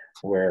Egypt,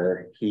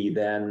 where he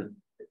then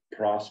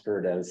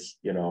prospered as,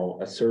 you know,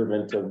 a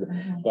servant of,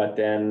 but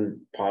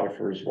then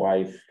Potiphar's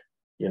wife,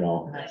 you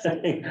know,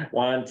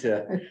 wanted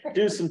to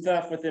do some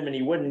stuff with him and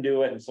he wouldn't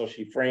do it. And so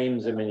she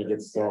frames him and he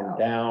gets thrown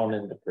down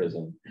into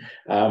prison,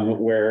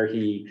 where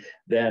he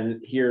then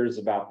hears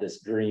about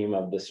this dream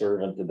of the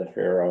servant of the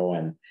Pharaoh.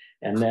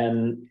 And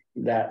then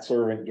that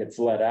servant gets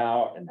let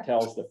out and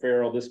tells the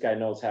Pharaoh, this guy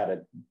knows how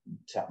to,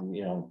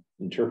 you know,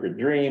 interpret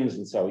dreams.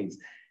 And so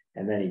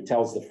and then he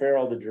tells the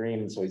Pharaoh the dream.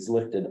 And so he's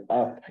lifted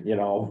up, you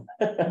know,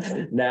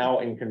 now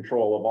in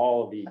control of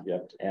all of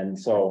Egypt. And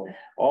so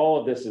all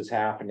of this is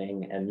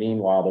happening. And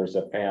meanwhile, there's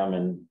a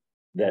famine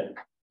that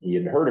he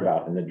had heard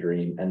about in the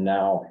dream. And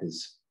now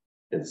his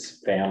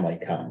family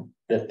come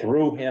that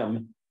threw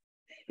him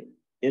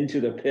into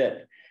the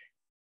pit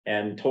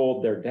and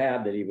told their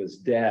dad that he was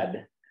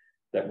dead,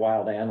 that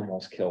wild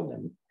animals killed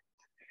him.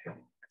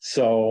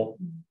 So,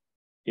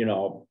 you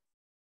know,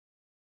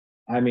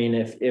 I mean,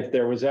 if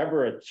there was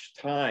ever a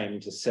time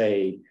to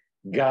say,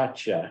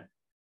 gotcha,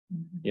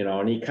 you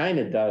know, and he kind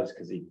of does,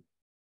 because he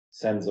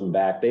sends them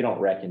back. They don't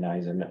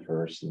recognize him at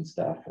first and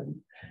stuff. And,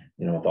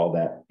 you know, with all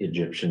that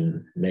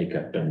Egyptian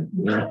makeup and,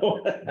 you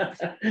know,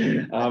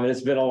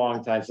 it's been a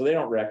long time, so they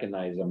don't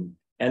recognize him.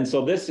 And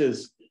so this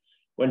is,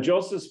 when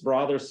Joseph's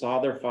brothers saw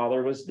their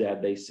father was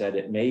dead, they said,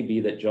 it may be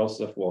that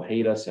Joseph will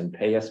hate us and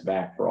pay us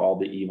back for all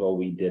the evil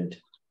we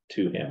did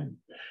to him.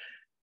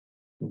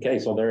 Okay,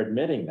 so they're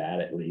admitting that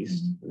at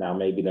least. Now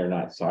maybe they're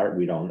not sorry,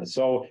 we don't know.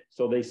 So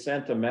they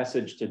sent a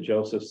message to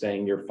Joseph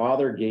saying, your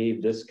father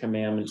gave this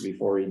commandment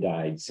before he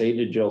died. Say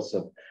to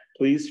Joseph,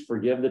 please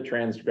forgive the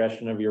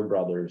transgression of your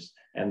brothers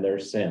and their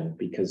sin,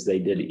 because they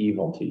did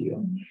evil to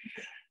you.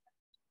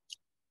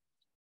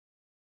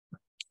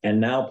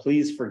 And now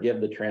please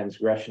forgive the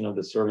transgression of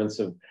the servants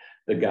of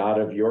the God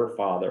of your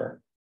father.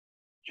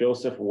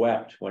 Joseph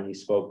wept when he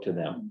spoke to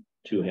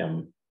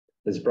him.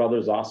 His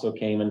brothers also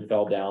came and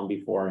fell down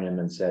before him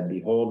and said,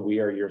 behold, we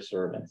are your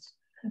servants.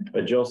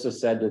 But Joseph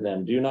said to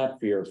them, do not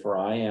fear, for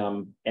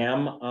am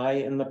I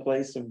in the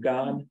place of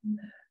God?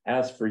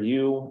 As for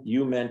you,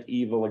 you meant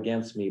evil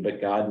against me, but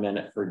God meant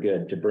it for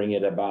good, to bring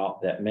it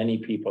about that many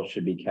people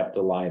should be kept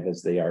alive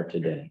as they are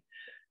today.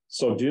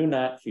 So do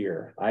not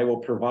fear, I will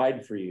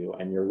provide for you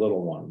and your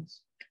little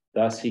ones.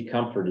 Thus he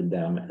comforted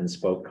them and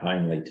spoke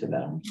kindly to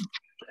them.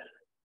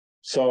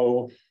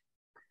 So,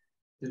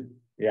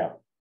 yeah.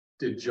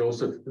 Did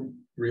Joseph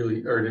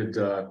really, or did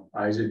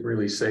Isaac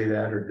really say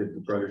that, or did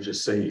the brother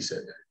just say he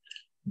said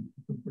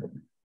that?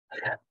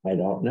 I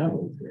don't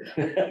know.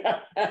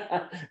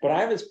 But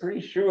I was pretty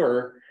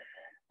sure.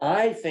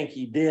 I think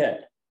he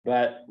did,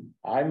 but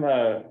I'm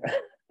a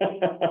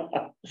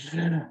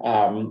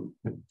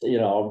you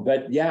know,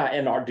 but yeah,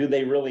 and do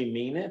they really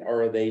mean it,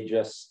 or are they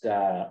just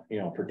you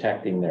know,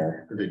 protecting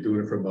their, Are they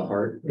doing it from the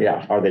heart?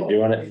 Yeah, are they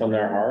doing it from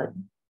their heart?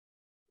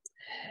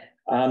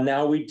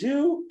 Now we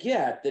do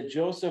get that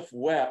Joseph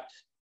wept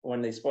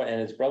when they spoke,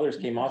 and his brothers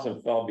came also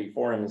and fell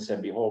before him and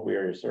said, behold, we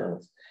are your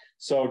servants.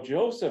 So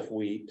Joseph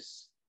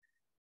weeps,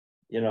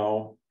 you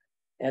know,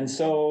 and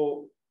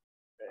so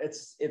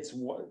it's,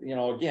 you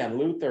know, again,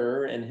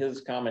 Luther in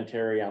his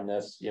commentary on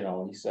this, you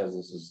know, he says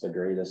this is the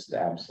greatest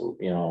absolute,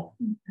 you know,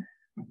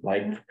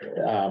 like,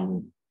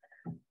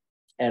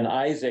 and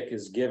Isaac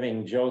is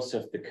giving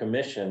Joseph the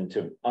commission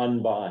to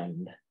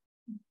unbind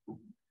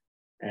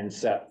and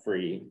set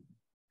free.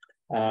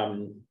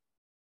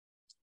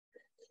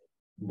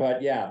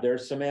 But yeah,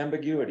 there's some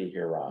ambiguity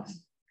here, Ross.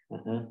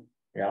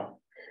 Yeah,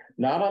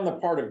 not on the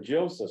part of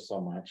Joseph so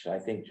much. I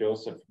think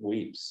Joseph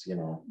weeps, you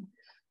know,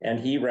 and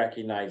he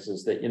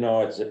recognizes that, you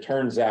know, as it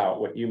turns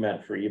out, what you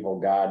meant for evil,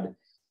 God,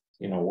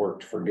 you know,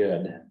 worked for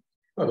good.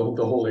 Well,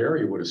 the whole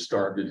area would have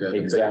starved to death.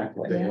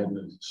 Exactly. They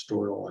hadn't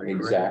stored all that.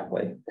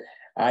 Exactly.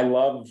 I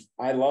love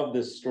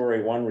this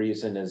story. One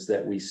reason is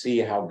that we see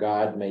how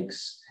God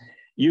makes.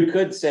 You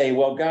could say,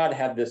 well, God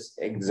had this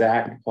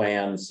exact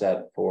plan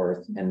set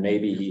forth, and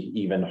maybe he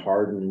even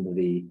hardened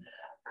the,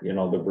 you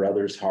know, the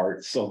brothers'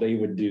 hearts so they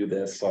would do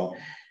this. So,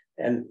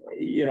 and,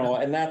 you know,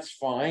 and that's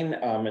fine.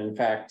 In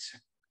fact,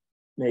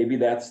 maybe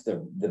that's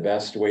the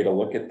best way to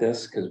look at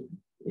this, because,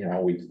 you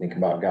know, we think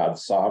about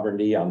God's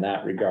sovereignty on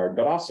that regard,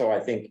 but also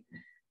I think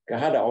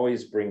God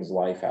always brings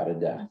life out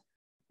of death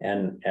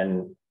and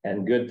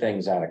good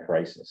things out of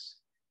crisis.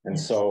 And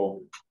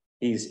so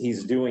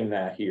he's doing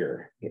that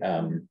here.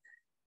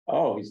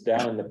 Oh, he's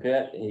down in the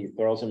pit, he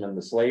throws him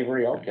into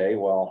slavery. Okay,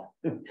 well,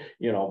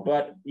 you know,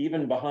 but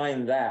even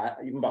behind that,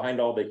 even behind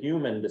all the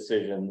human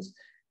decisions,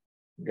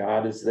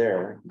 God is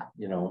there,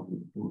 you know,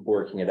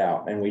 working it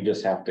out. And we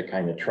just have to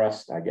kind of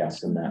trust, I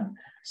guess, in that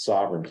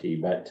sovereignty.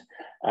 But,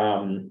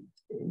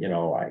 you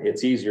know,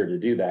 it's easier to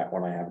do that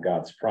when I have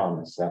God's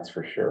promise, that's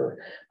for sure.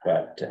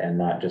 But, and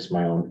not just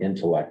my own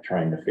intellect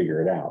trying to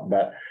figure it out.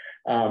 But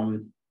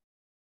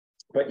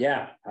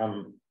yeah,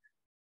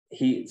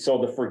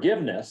 so the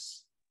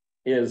forgiveness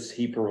is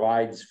he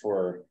provides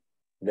for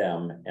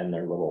them and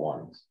their little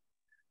ones.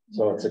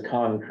 So it's a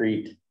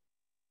concrete,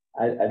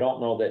 I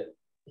don't know that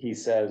he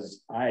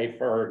says, I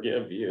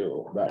forgive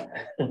you, but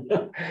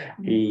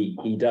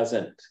he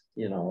doesn't,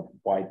 you know,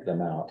 wipe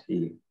them out.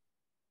 He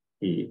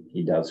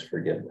does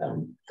forgive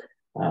them.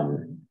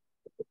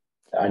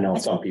 I know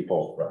some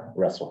people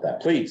wrestle with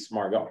that. Please,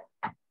 Margot.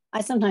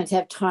 I sometimes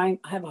have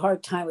a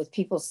hard time with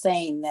people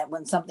saying that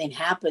when something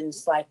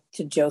happens like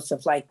to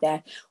Joseph like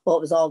that, well,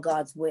 it was all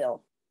God's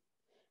will.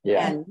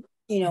 Yeah. And,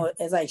 you know,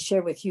 as I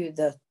shared with you,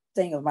 the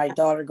thing of my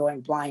daughter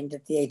going blind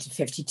at the age of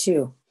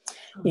 52,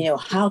 you know,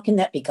 how can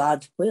that be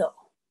God's will?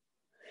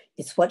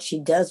 It's what she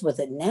does with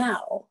it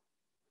now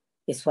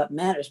is what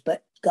matters.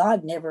 But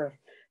God never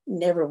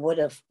would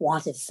have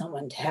wanted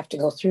someone to have to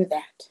go through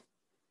that.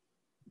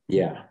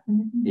 Yeah.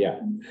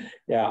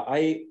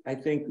 I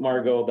think,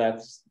 Margot,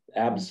 that's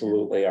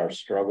absolutely our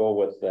struggle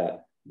with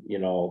that, you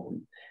know,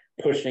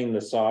 pushing the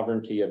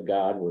sovereignty of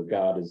God, where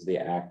God is the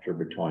actor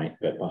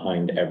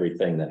behind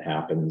everything that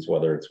happens,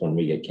 whether it's when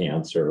we get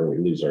cancer or we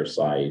lose our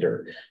sight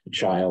or a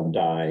child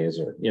dies,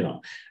 or,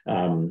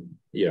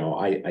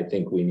 I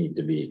think we need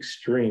to be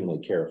extremely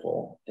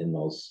careful in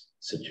those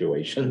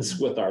situations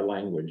with our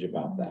language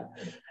about that.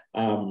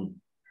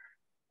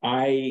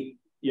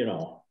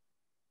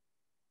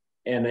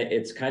 And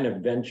it's kind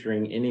of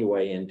venturing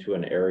anyway into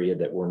an area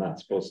that we're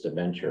not supposed to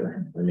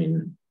venture. I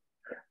mean,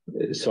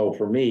 so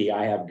for me,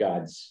 I'm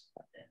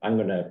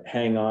going to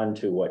hang on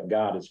to what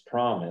God has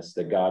promised,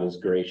 that God is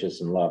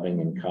gracious and loving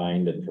and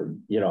kind,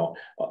 and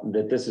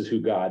that this is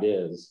who God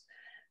is.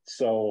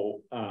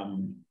 So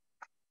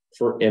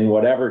in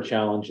whatever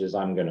challenges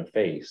I'm going to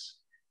face,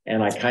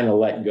 and I kind of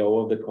let go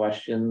of the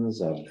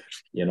questions of,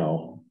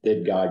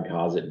 did God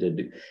cause it?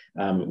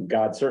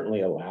 God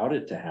certainly allowed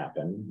it to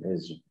happen?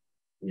 As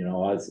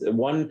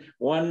one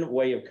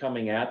way of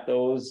coming at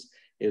those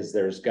is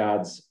there's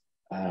God's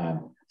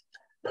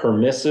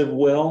permissive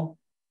will.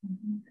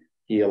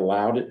 He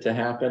allowed it to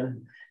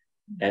happen,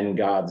 and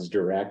God's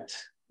direct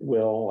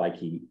will, like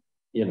he,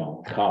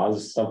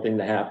 caused something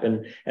to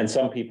happen. And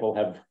some people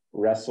have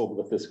wrestled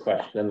with this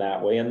question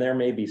that way, and there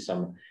may be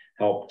some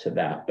help to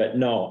that. But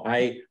no,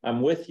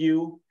 I'm with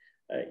you.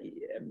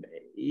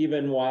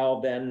 Even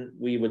while then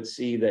we would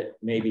see that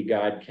maybe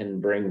God can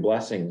bring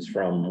blessings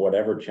from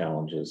whatever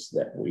challenges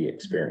that we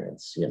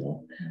experience,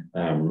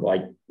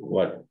 like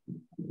what,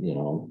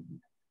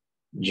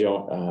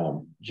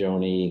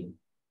 Joni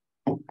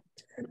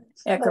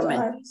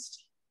Eckerman.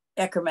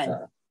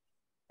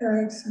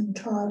 Erickson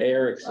taught.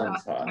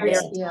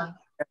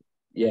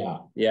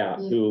 Yeah.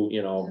 Who,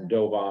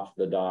 dove off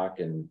the dock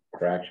and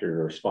fractured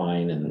her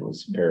spine and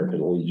was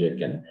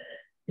paraplegic. And,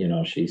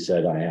 she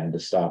said, I had to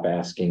stop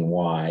asking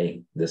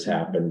why this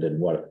happened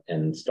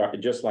and start,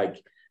 just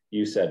like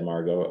you said,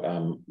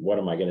 Margot, what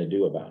am I going to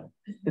do about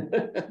it?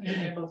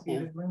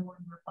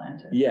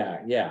 Yeah.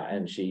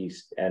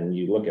 And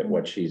you look at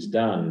what she's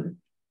done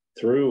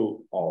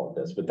through all of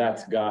this, but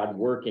that's God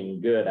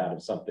working good out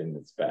of something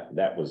that's bad,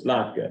 that was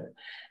not good.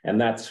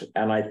 And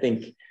I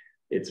think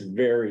it's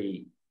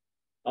very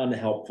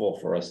unhelpful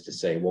for us to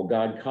say, well,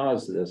 God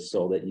caused this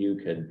so that you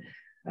could.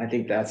 I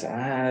think that's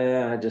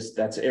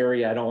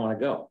area I don't want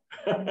to go.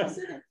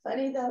 Isn't it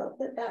funny though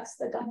that's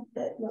the God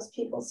that most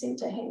people seem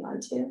to hang on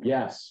to?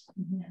 Yes.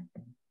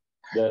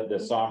 The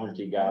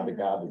sovereignty God, the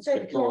God that's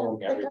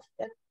controlling everything.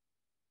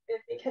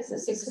 Because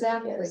it's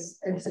exactly.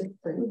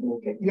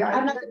 Yeah,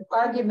 I'm not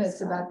arguments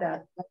about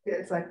that.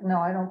 It's like, no,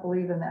 I don't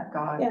believe in that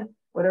God. Yeah.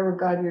 Whatever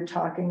God you're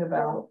talking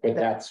about. But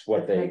that's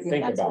what they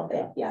think about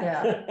that.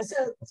 Yeah.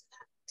 So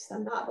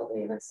I'm not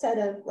believe instead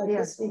of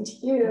listening to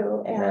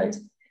you and. Right.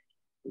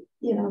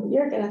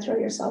 You're going to throw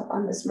yourself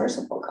on this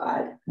merciful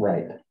God.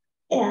 Right.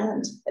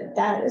 And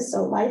that is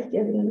so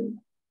life-giving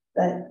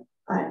that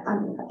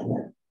I'm not going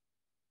to.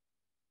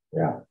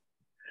 Yeah.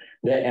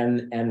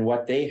 And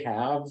what they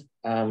have,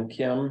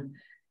 Kim,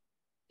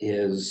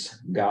 is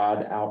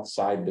God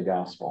outside the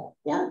gospel.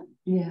 Yeah.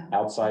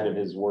 Outside of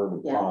his word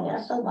of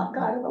promise. The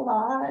God of the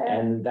law.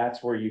 And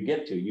that's where you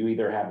get to. You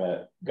either have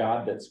a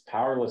God that's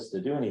powerless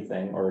to do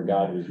anything, or a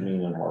God who's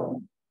mean and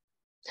horrible,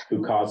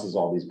 who causes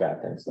all these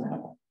bad things to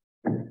happen.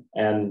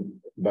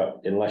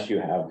 But unless you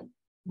have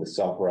the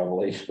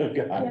self-revelation of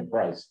God in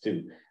Christ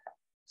to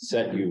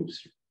set you.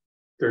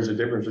 There's a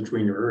difference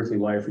between your earthly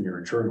life and your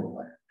eternal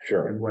life.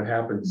 Sure. And what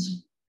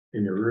happens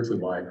in your earthly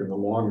life in the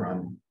long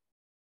run.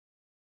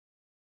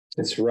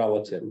 It's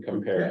relative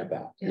compared to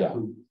that. Yeah.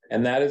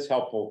 And that is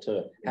helpful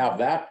to have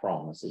that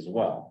promise as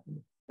well.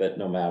 That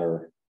no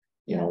matter,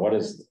 what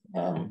is,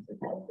 what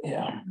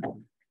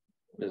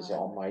is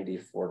almighty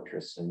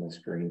fortress in this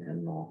green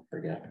hymn, I'll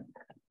forget.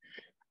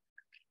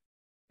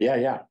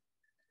 Yeah.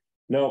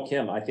 No,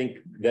 Kim, I think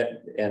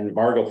that, and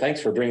Margot,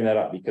 thanks for bringing that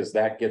up, because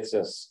that gets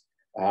us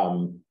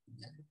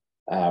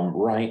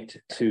right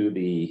to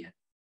the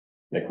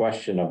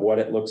question of what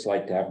it looks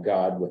like to have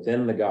God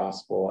within the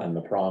gospel and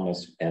the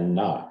promise and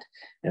not.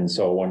 And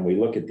so when we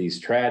look at these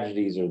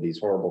tragedies or these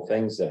horrible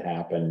things that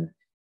happen,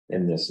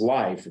 in this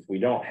life, if we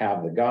don't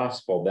have the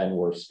gospel, then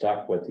we're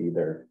stuck with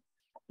either,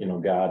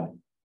 God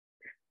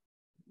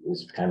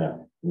is kind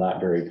of not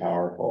very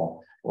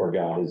powerful, or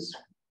God is,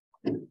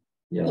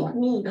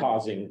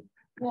 causing,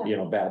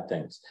 bad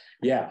things.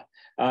 Yeah.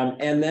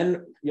 And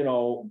then,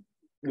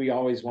 we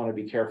always want to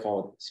be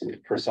careful,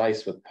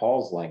 precise with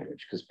Paul's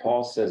language, because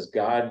Paul says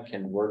God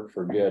can work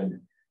for good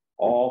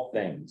all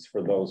things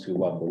for those who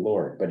love the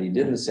Lord, but he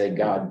didn't say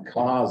God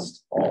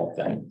caused all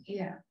things.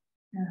 Yeah.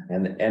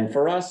 And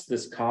for us,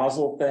 this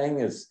causal thing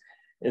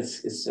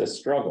it's a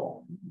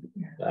struggle.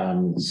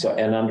 So,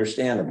 and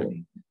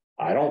understandably,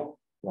 I don't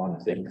want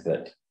to think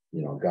that,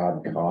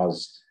 God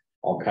caused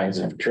all kinds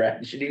of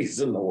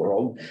tragedies in the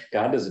world.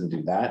 God doesn't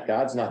do that.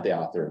 God's not the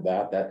author of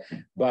that,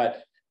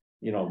 but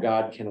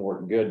God can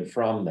work good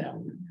from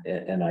them.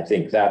 And I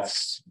think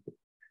that's,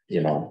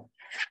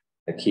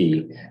 a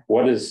key.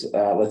 What is,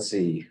 let's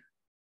see.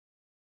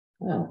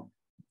 Oh,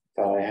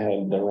 thought I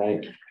had the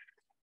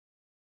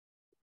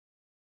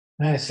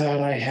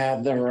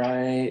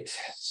right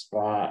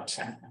spot.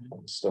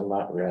 I'm still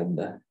not read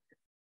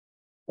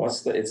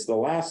it's the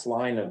last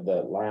line of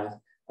the last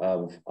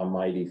of A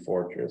Mighty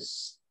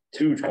Fortress,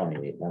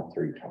 228, not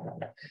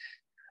 328.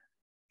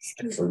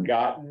 I've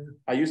forgotten.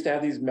 I used to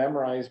have these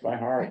memorized by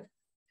heart.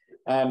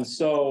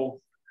 The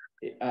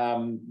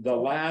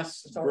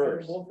last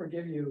verse. We'll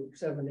forgive you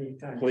 70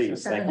 times.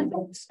 Please, thank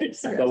you.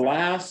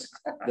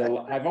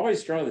 I've always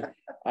struggled.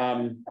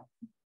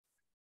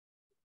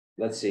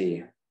 Let's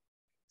see.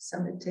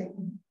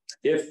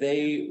 If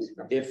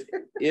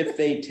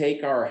they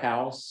take our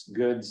house,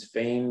 goods,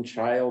 fame,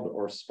 child,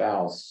 or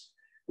spouse,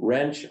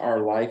 wrench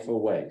our life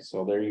away.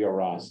 So there you go,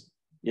 Ross.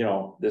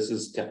 This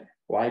is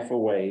life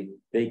away.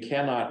 They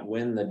cannot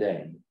win the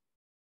day.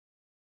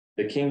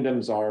 The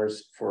kingdom's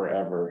ours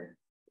forever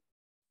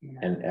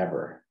and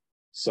ever.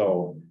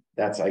 So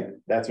that's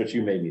what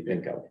you made me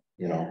think of,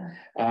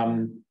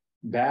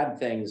 bad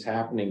things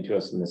happening to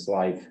us in this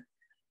life.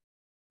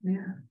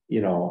 Yeah.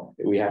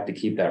 We have to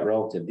keep that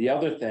relative. The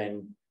other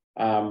thing,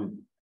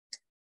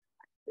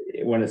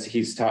 when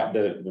he's taught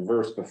the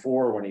verse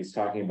before, when he's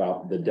talking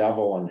about the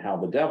devil and how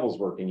the devil's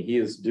working, he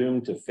is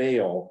doomed to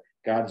fail.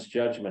 God's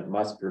judgment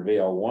must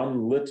prevail.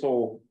 One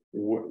little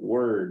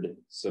word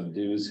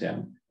subdues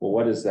him. Well,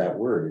 what is that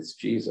word? It's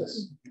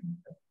Jesus.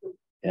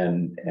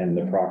 And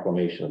the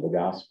proclamation of the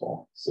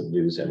gospel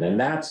subdues him. And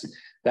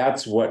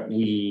that's what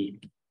we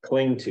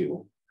cling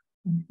to,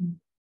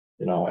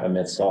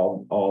 amidst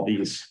all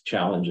these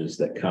challenges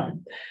that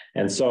come.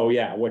 And so,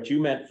 what you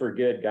meant for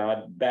good,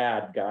 God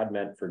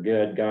meant for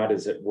good. God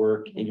is at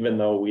work, even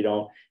though we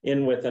don't,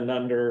 in with and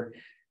under,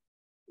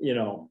 we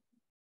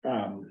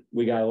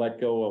got to let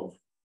go of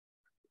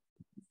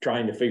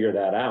trying to figure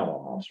that out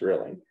almost,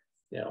 really.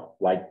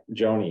 Like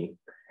Joni,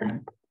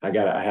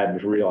 I had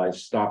to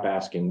realize, stop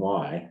asking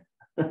why.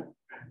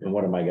 And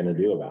what am I going to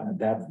do about it?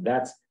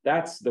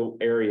 That's the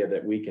area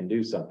that we can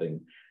do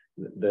something.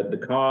 The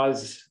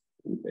cause,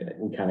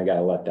 we kind of got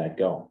to let that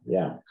go.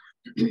 Yeah.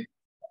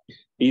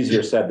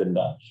 Easier said than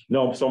done.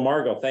 No, so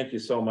Margot, thank you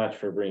so much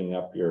for bringing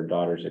up your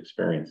daughter's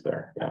experience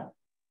there. Yeah.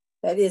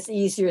 That is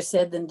easier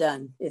said than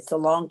done. It's a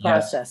long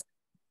process.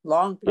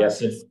 Long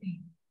process.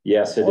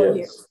 Yes, it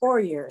is. 4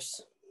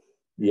 years.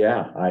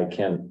 Yeah, I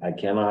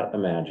cannot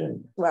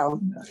imagine.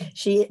 Well,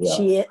 she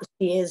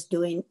is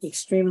doing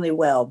extremely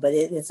well, but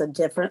it is a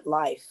different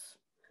life.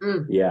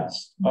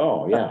 Yes.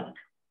 Oh, yeah.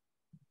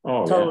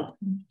 Oh, totally.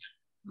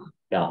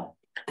 Yeah.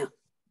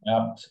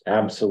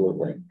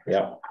 Absolutely.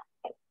 Yeah.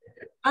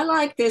 I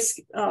like this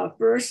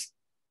verse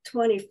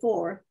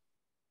 24.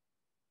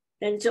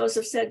 And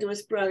Joseph said to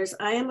his brothers,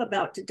 I am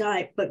about to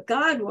die, but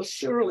God will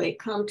surely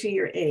come to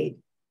your aid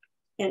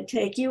and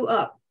take you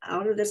up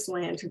out of this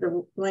land to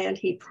the land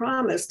he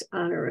promised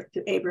on earth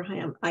to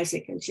Abraham,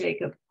 Isaac, and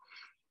Jacob.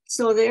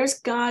 So there's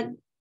God.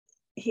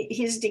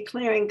 He's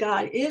declaring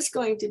God is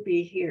going to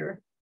be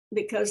here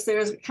because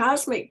there's a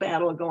cosmic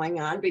battle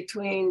going on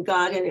between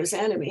God and his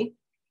enemy.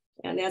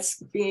 And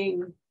that's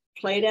being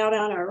played out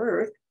on our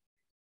earth.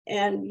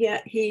 And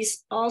yet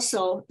he's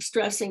also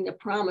stressing the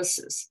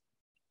promises.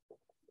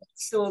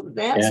 So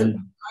that's like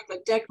a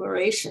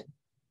declaration.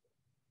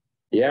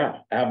 Yeah,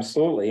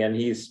 absolutely. And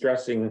he's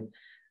stressing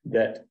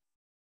that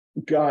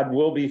God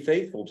will be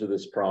faithful to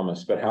this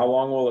promise, but how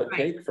long will it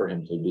take for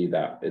him to be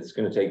that? It's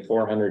going to take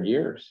 400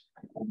 years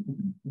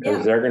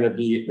because they're going to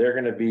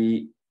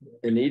be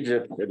in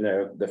Egypt,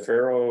 and the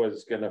Pharaoh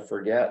is going to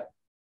forget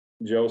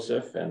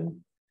Joseph,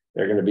 and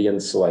they're going to be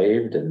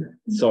enslaved. And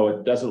so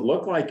it doesn't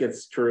look like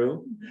it's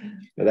true,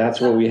 but that's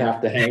where we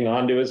have to hang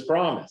on to his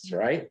promise,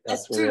 right?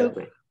 That's true.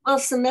 Well,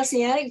 some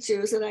Messianic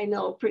Jews that I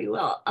know pretty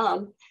well,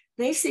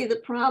 they see the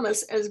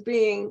promise as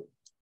being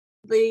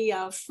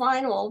the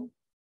final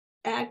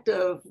act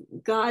of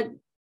God's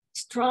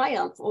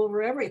triumph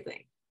over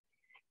everything.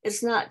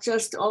 It's not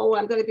just, oh,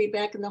 I'm going to be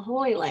back in the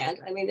Holy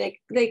Land. I mean,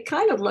 they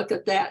kind of look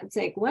at that and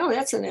think, well,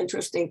 that's an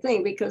interesting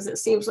thing because it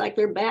seems like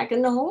they're back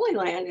in the Holy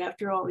Land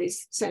after all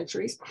these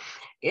centuries.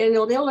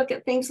 They'll look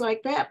at things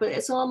like that, but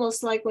it's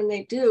almost like when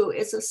they do,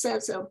 it's a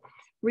sense of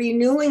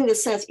renewing the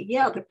sense,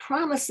 yeah, the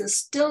promise is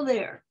still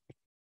there.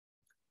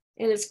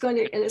 And it's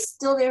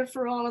still there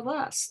for all of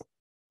us.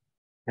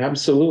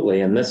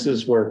 Absolutely. And this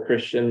is where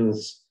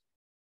Christians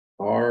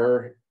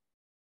are,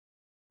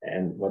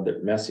 and whether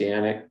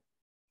Messianic,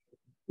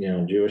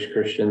 Jewish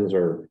Christians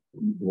or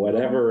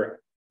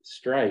whatever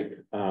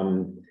stripe,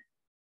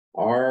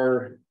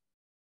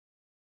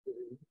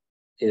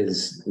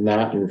 is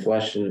not in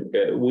flesh. And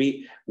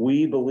we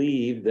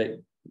believe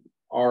that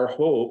our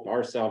hope,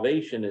 our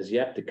salvation is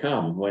yet to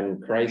come when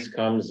Christ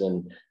comes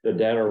and the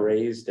dead are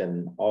raised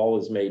and all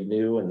is made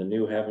new and the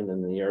new heaven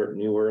and the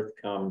new earth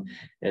come.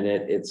 And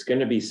it's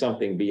going to be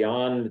something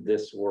beyond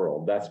this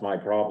world. That's my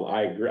problem.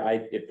 I agree.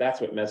 If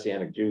that's what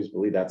Messianic Jews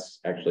believe, that's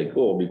actually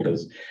cool,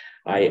 because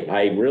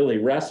I really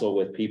wrestle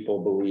with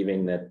people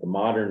believing that the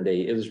modern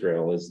day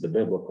Israel is the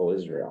biblical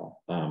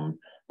Israel.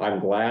 I'm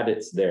glad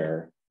it's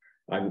there.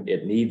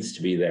 It needs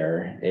to be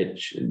there.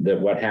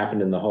 That what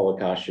happened in the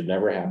Holocaust should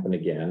never happen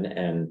again.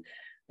 And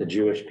the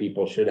Jewish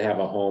people should have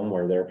a home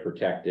where they're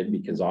protected,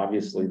 because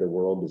obviously the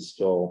world is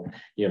still,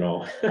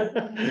 there's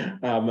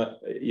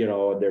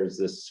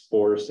this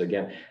force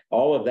again.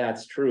 All of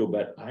that's true,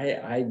 but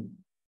I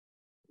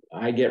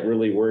get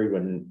really worried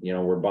when,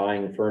 we're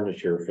buying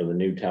furniture for the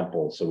new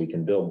temple so we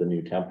can build the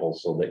new temple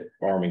so that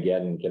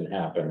Armageddon can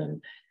happen.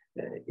 And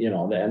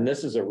and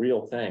this is a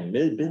real thing.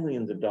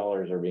 Billions of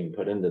dollars are being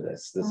put into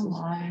this.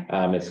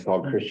 It's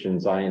called Christian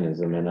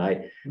Zionism. And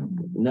I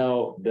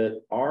know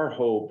that our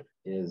hope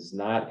is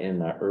not in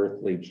the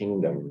earthly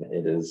kingdom.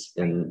 It is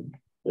in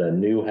the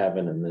new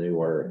heaven and the new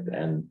earth.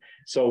 And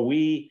so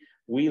we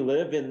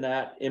live in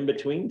that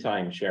in-between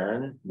time,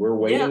 Sharon. We're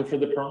waiting for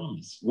the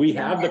promise. We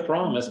have the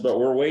promise, but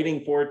we're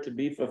waiting for it to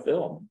be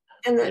fulfilled.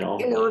 And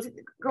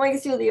going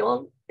through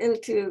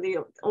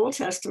the Old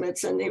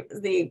Testaments and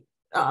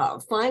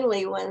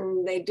finally,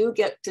 when they do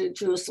get to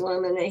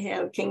Jerusalem and they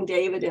have King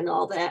David and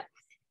all that,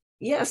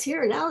 yes,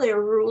 here now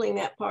they're ruling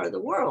that part of the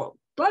world,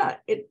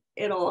 but it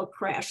all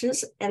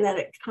crashes, and then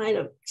it kind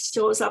of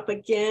shows up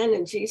again,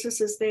 and Jesus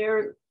is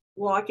there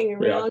walking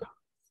around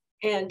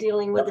and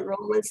dealing with the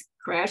Romans,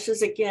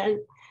 crashes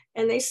again,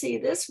 and they see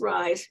this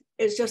rise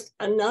as just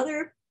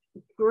another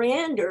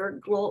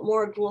grander,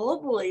 more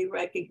globally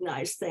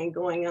recognized thing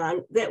going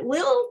on that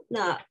will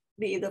not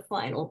be the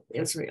final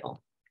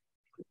Israel.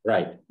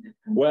 Right.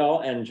 Well,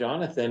 and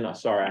Jonathan,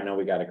 sorry, I know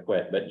we got to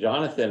quit, but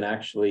Jonathan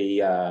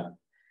actually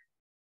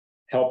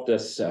helped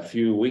us a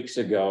few weeks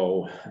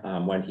ago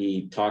when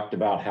he talked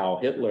about how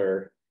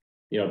Hitler,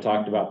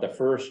 talked about the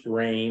first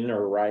reign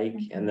or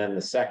Reich, and then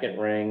the second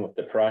reign with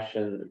the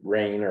Prussian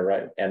reign or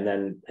Reich, and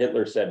then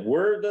Hitler said,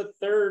 we're the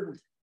third,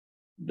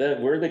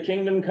 we're the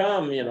kingdom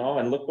come,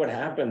 and look what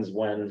happens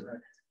when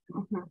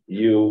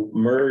you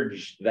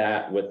merge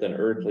that with an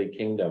earthly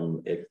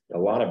kingdom. A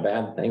lot of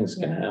bad things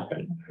can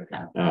happen.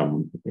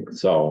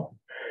 So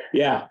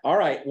yeah. All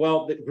right.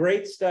 Well,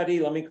 great study.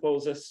 Let me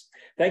close this.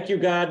 Thank you,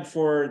 God,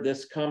 for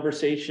this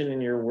conversation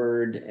in your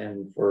word,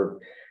 and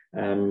for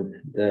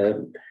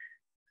the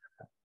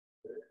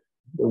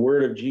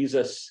word of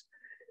Jesus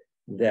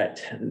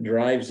that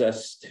drives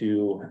us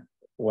to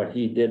what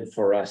he did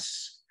for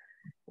us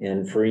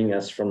in freeing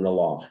us from the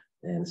law.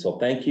 And so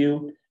thank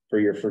you for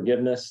your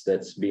forgiveness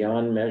that's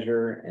beyond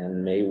measure,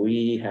 and may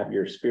we have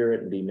your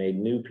spirit and be made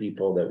new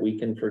people that we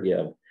can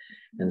forgive.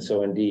 And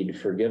so indeed,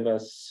 forgive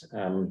us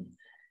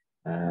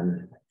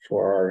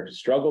for our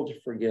struggle to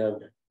forgive,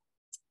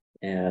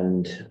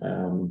 and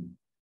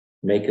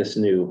make us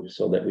new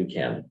so that we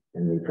can.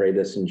 And we pray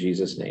this in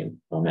Jesus' name.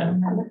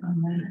 Amen.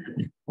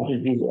 What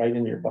did you write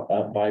in your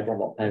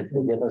Bible? And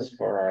forgive us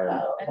for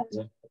our,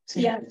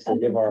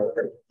 forgive our,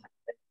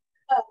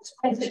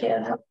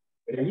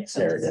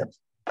 there it is.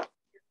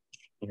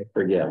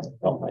 Forgive.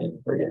 Oh, I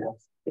forgive.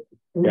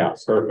 Yeah,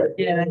 perfect.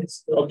 Yeah.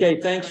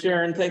 Okay, thanks,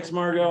 Sharon. Thanks,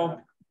 Margot.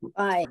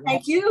 Bye.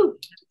 Thank you.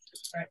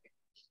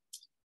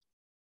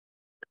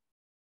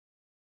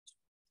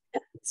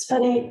 It's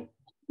funny,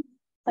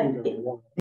 like